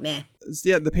don't know. Meh.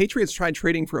 Yeah, the Patriots tried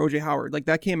trading for O.J. Howard. Like,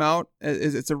 that came out.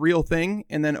 It's a real thing.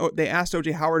 And then they asked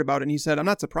O.J. Howard about it, and he said, I'm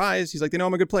not surprised. He's like, they know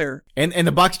I'm a good player. And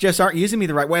the Bucs just aren't using me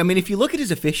the right way. I mean, if you look at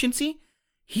his efficiency,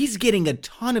 he's getting a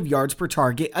ton of yards per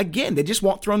target. Again, they just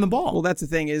won't throw him the ball. Well, that's the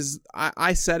thing is,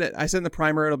 I said it. I said in the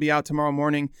primer, it'll be out tomorrow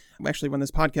morning. Actually, when this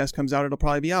podcast comes out, it'll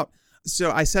probably be out.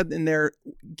 So I said in there,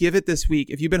 give it this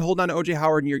week. If you've been holding on to O.J.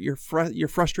 Howard and you're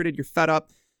frustrated, you're fed up,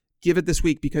 give it this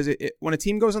week, because when a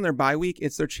team goes on their bye week,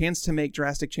 it's their chance to make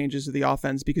drastic changes to the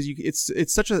offense, because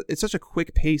it's such a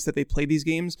quick pace that they play these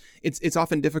games. It's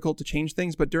often difficult to change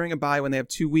things, but during a bye, when they have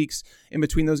 2 weeks in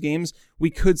between those games,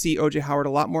 we could see O.J. Howard a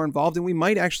lot more involved, and we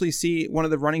might actually see one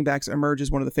of the running backs emerge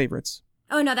as one of the favorites.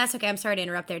 Oh, no, that's okay. I'm sorry to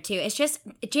interrupt there, too. It's just,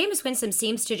 Jameis Winston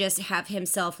seems to just have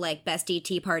himself, like, bestie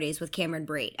tea parties with Cameron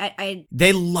Brate.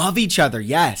 They love each other,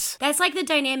 yes. That's like the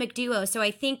dynamic duo, so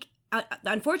I think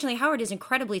unfortunately, Howard is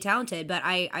incredibly talented, but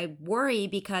I worry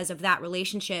because of that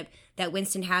relationship that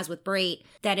Winston has with Brate,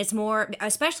 that it's more,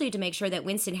 especially to make sure that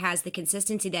Winston has the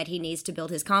consistency that he needs to build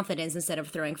his confidence instead of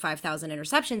throwing 5,000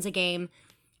 interceptions a game.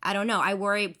 I don't know. I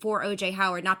worry for O.J.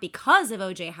 Howard, not because of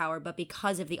O.J. Howard, but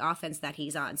because of the offense that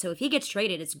he's on. So if he gets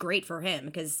traded, it's great for him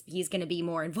because he's going to be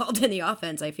more involved in the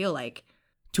offense, I feel like.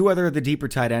 Two other of the deeper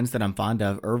tight ends that I'm fond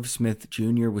of, Irv Smith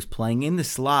Jr. was playing in the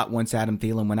slot once Adam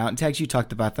Thielen went out. And Tex, you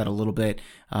talked about that a little bit.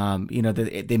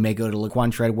 They may go to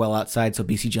Laquan Treadwell outside so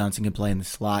B.C. Johnson can play in the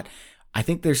slot. I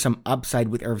think there's some upside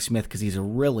with Irv Smith because he's a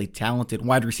really talented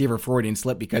wide receiver. Freudian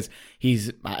slip because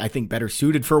he's, I think, better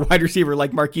suited for a wide receiver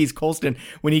like Marquise Colston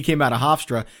when he came out of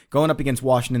Hofstra. Going up against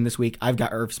Washington this week, I've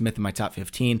got Irv Smith in my top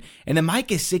 15. And then Mike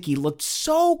Gesicki looked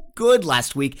so good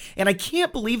last week, and I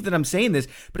can't believe that I'm saying this,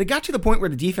 but it got to the point where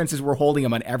the defenses were holding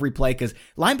him on every play because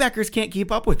linebackers can't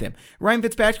keep up with him. Ryan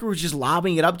Fitzpatrick was just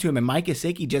lobbing it up to him, and Mike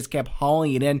Gesicki just kept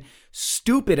hauling it in.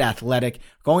 Stupid athletic,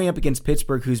 going up against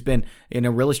Pittsburgh, who's been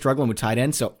really struggling with tight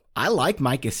ends. So I like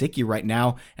Mike Gesicki right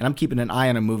now, and I'm keeping an eye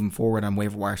on him moving forward on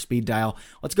waiver wire speed dial.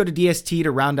 Let's go to DST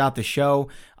to round out the show.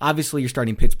 Obviously, you're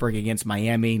starting Pittsburgh against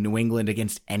Miami, New England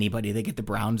against anybody. They get the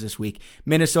Browns this week.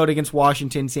 Minnesota against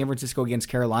Washington, San Francisco against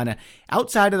Carolina.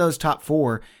 Outside of those top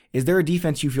four, is there a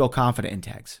defense you feel confident in,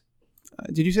 Tags?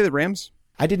 Did you say the Rams?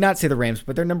 I did not say the Rams,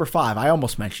 but they're number 5. I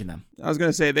almost mentioned them. I was going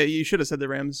to say that you should have said the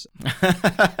Rams.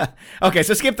 Okay,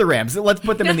 so skip the Rams. Let's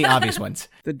put them in the obvious ones.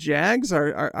 The Jags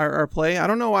are play. I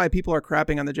don't know why people are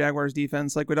crapping on the Jaguars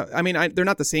defense. They're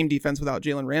not the same defense without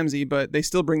Jalen Ramsey, but they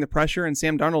still bring the pressure, and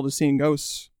Sam Darnold is seeing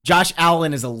ghosts. Josh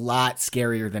Allen is a lot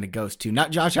scarier than a ghost, too.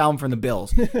 Not Josh Allen from the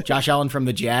Bills. Josh Allen from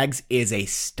the Jags is a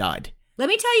stud. Let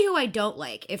me tell you who I don't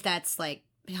like, if that's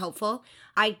helpful.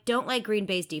 I don't like Green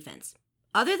Bay's defense.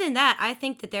 Other than that, I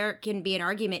think that there can be an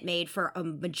argument made for a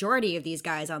majority of these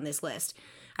guys on this list.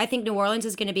 I think New Orleans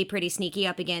is going to be pretty sneaky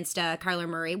up against Kyler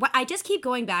Murray. I just keep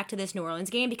going back to this New Orleans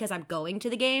game because I'm going to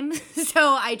the game.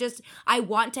 So I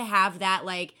want to have that,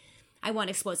 I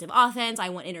want explosive offense, I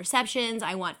want interceptions,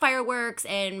 I want fireworks,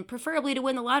 and preferably to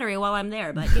win the lottery while I'm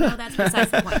there. But, that's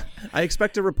besides the point. I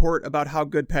expect a report about how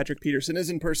good Patrick Peterson is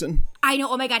in person. I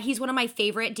know. Oh, my God. He's one of my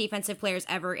favorite defensive players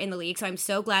ever in the league, so I'm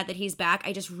so glad that he's back.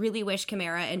 I just really wish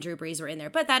Kamara and Drew Brees were in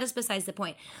there, but that is besides the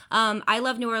point. I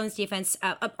love New Orleans defense.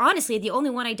 Honestly, the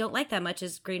only one I don't like that much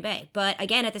is Green Bay. But,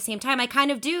 again, at the same time, I kind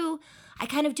of do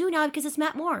now because it's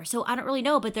Matt Moore, so I don't really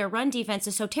know, but their run defense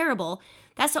is so terrible.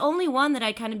 That's the only one that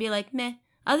I'd kind of be like, meh.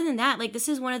 Other than that, this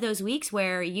is one of those weeks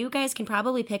where you guys can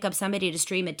probably pick up somebody to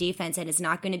stream at defense, and it's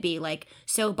not going to be,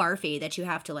 so barfy that you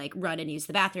have to, run and use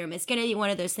the bathroom. It's going to be one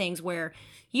of those things where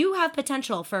you have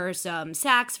potential for some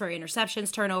sacks, for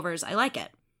interceptions, turnovers. I like it.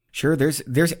 Sure,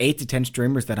 there's 8 to 10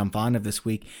 streamers that I'm fond of this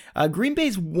week. Green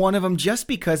Bay's one of them just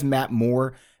because Matt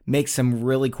Moore makes some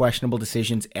really questionable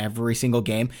decisions every single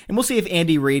game. And we'll see if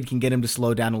Andy Reid can get him to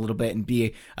slow down a little bit and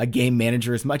be a game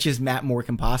manager as much as Matt Moore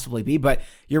can possibly be. But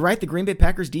you're right, the Green Bay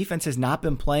Packers defense has not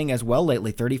been playing as well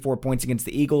lately. 34 points against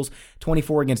the Eagles,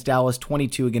 24 against Dallas,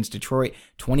 22 against Detroit,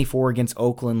 24 against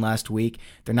Oakland last week.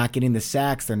 They're not getting the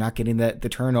sacks. They're not getting the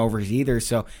turnovers either.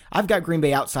 So I've got Green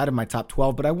Bay outside of my top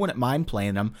 12, but I wouldn't mind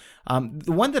playing them.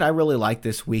 The one that I really like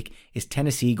this week is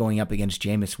Tennessee going up against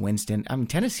Jameis Winston.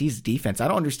 Tennessee's defense, I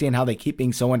don't understand how they keep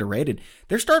being so underrated.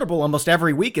 They're startable almost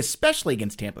every week, especially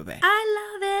against Tampa Bay.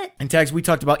 I love it. And Tags, we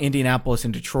talked about Indianapolis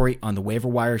and Detroit on the waiver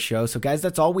wire show. So guys,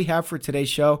 that's all we have for today's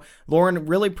show. Lauren,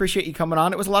 really appreciate you coming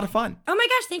on. It was a lot of fun. Oh my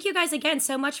gosh, thank you guys again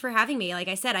so much for having me. Like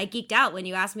I said, I geeked out when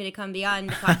you asked me to come be on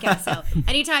the podcast. So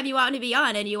anytime you want me to be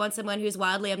on and you want someone who's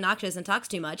wildly obnoxious and talks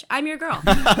too much, I'm your girl.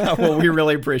 Well, we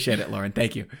really appreciate it, Lauren.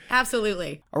 Thank you.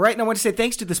 Absolutely. All right, and I want to say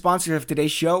thanks to the sponsor of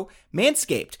today's show,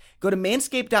 Manscaped. Go to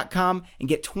manscaped.com and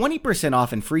get 20%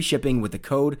 off and free shipping with the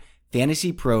code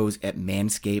FANTASYPROS at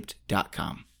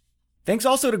manscaped.com. Thanks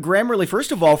also to Grammarly,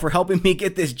 first of all, for helping me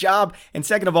get this job, and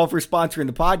second of all, for sponsoring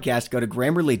the podcast. Go to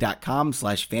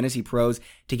Grammarly.com/FantasyPros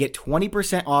to get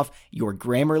 20% off your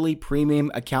Grammarly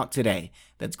premium account today.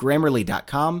 That's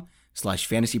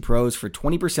Grammarly.com/FantasyPros for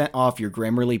 20% off your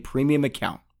Grammarly premium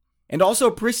account. And also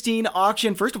Pristine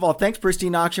Auction. First of all, thanks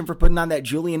Pristine Auction for putting on that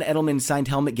Julian Edelman signed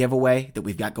helmet giveaway that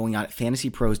we've got going on at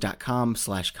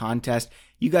fantasypros.com/contest.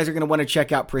 You guys are going to want to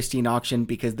check out Pristine Auction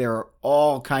because there are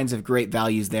all kinds of great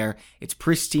values there. It's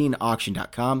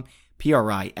pristineauction.com,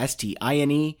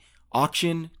 Pristine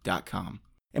auction.com.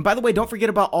 And by the way, don't forget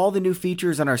about all the new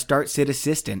features on our Start Sit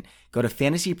Assistant. Go to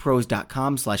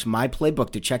fantasypros.com/myplaybook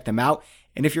to check them out.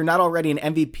 And if you're not already an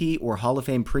MVP or Hall of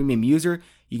Fame premium user,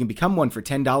 you can become one for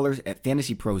 $10 at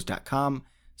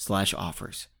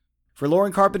fantasypros.com/offers. For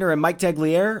Lauren Carpenter and Mike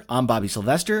Tagliere, I'm Bobby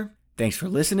Sylvester. Thanks for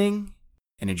listening,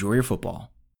 and enjoy your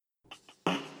football.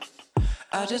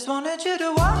 I just wanted you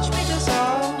to watch me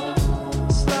dissolve.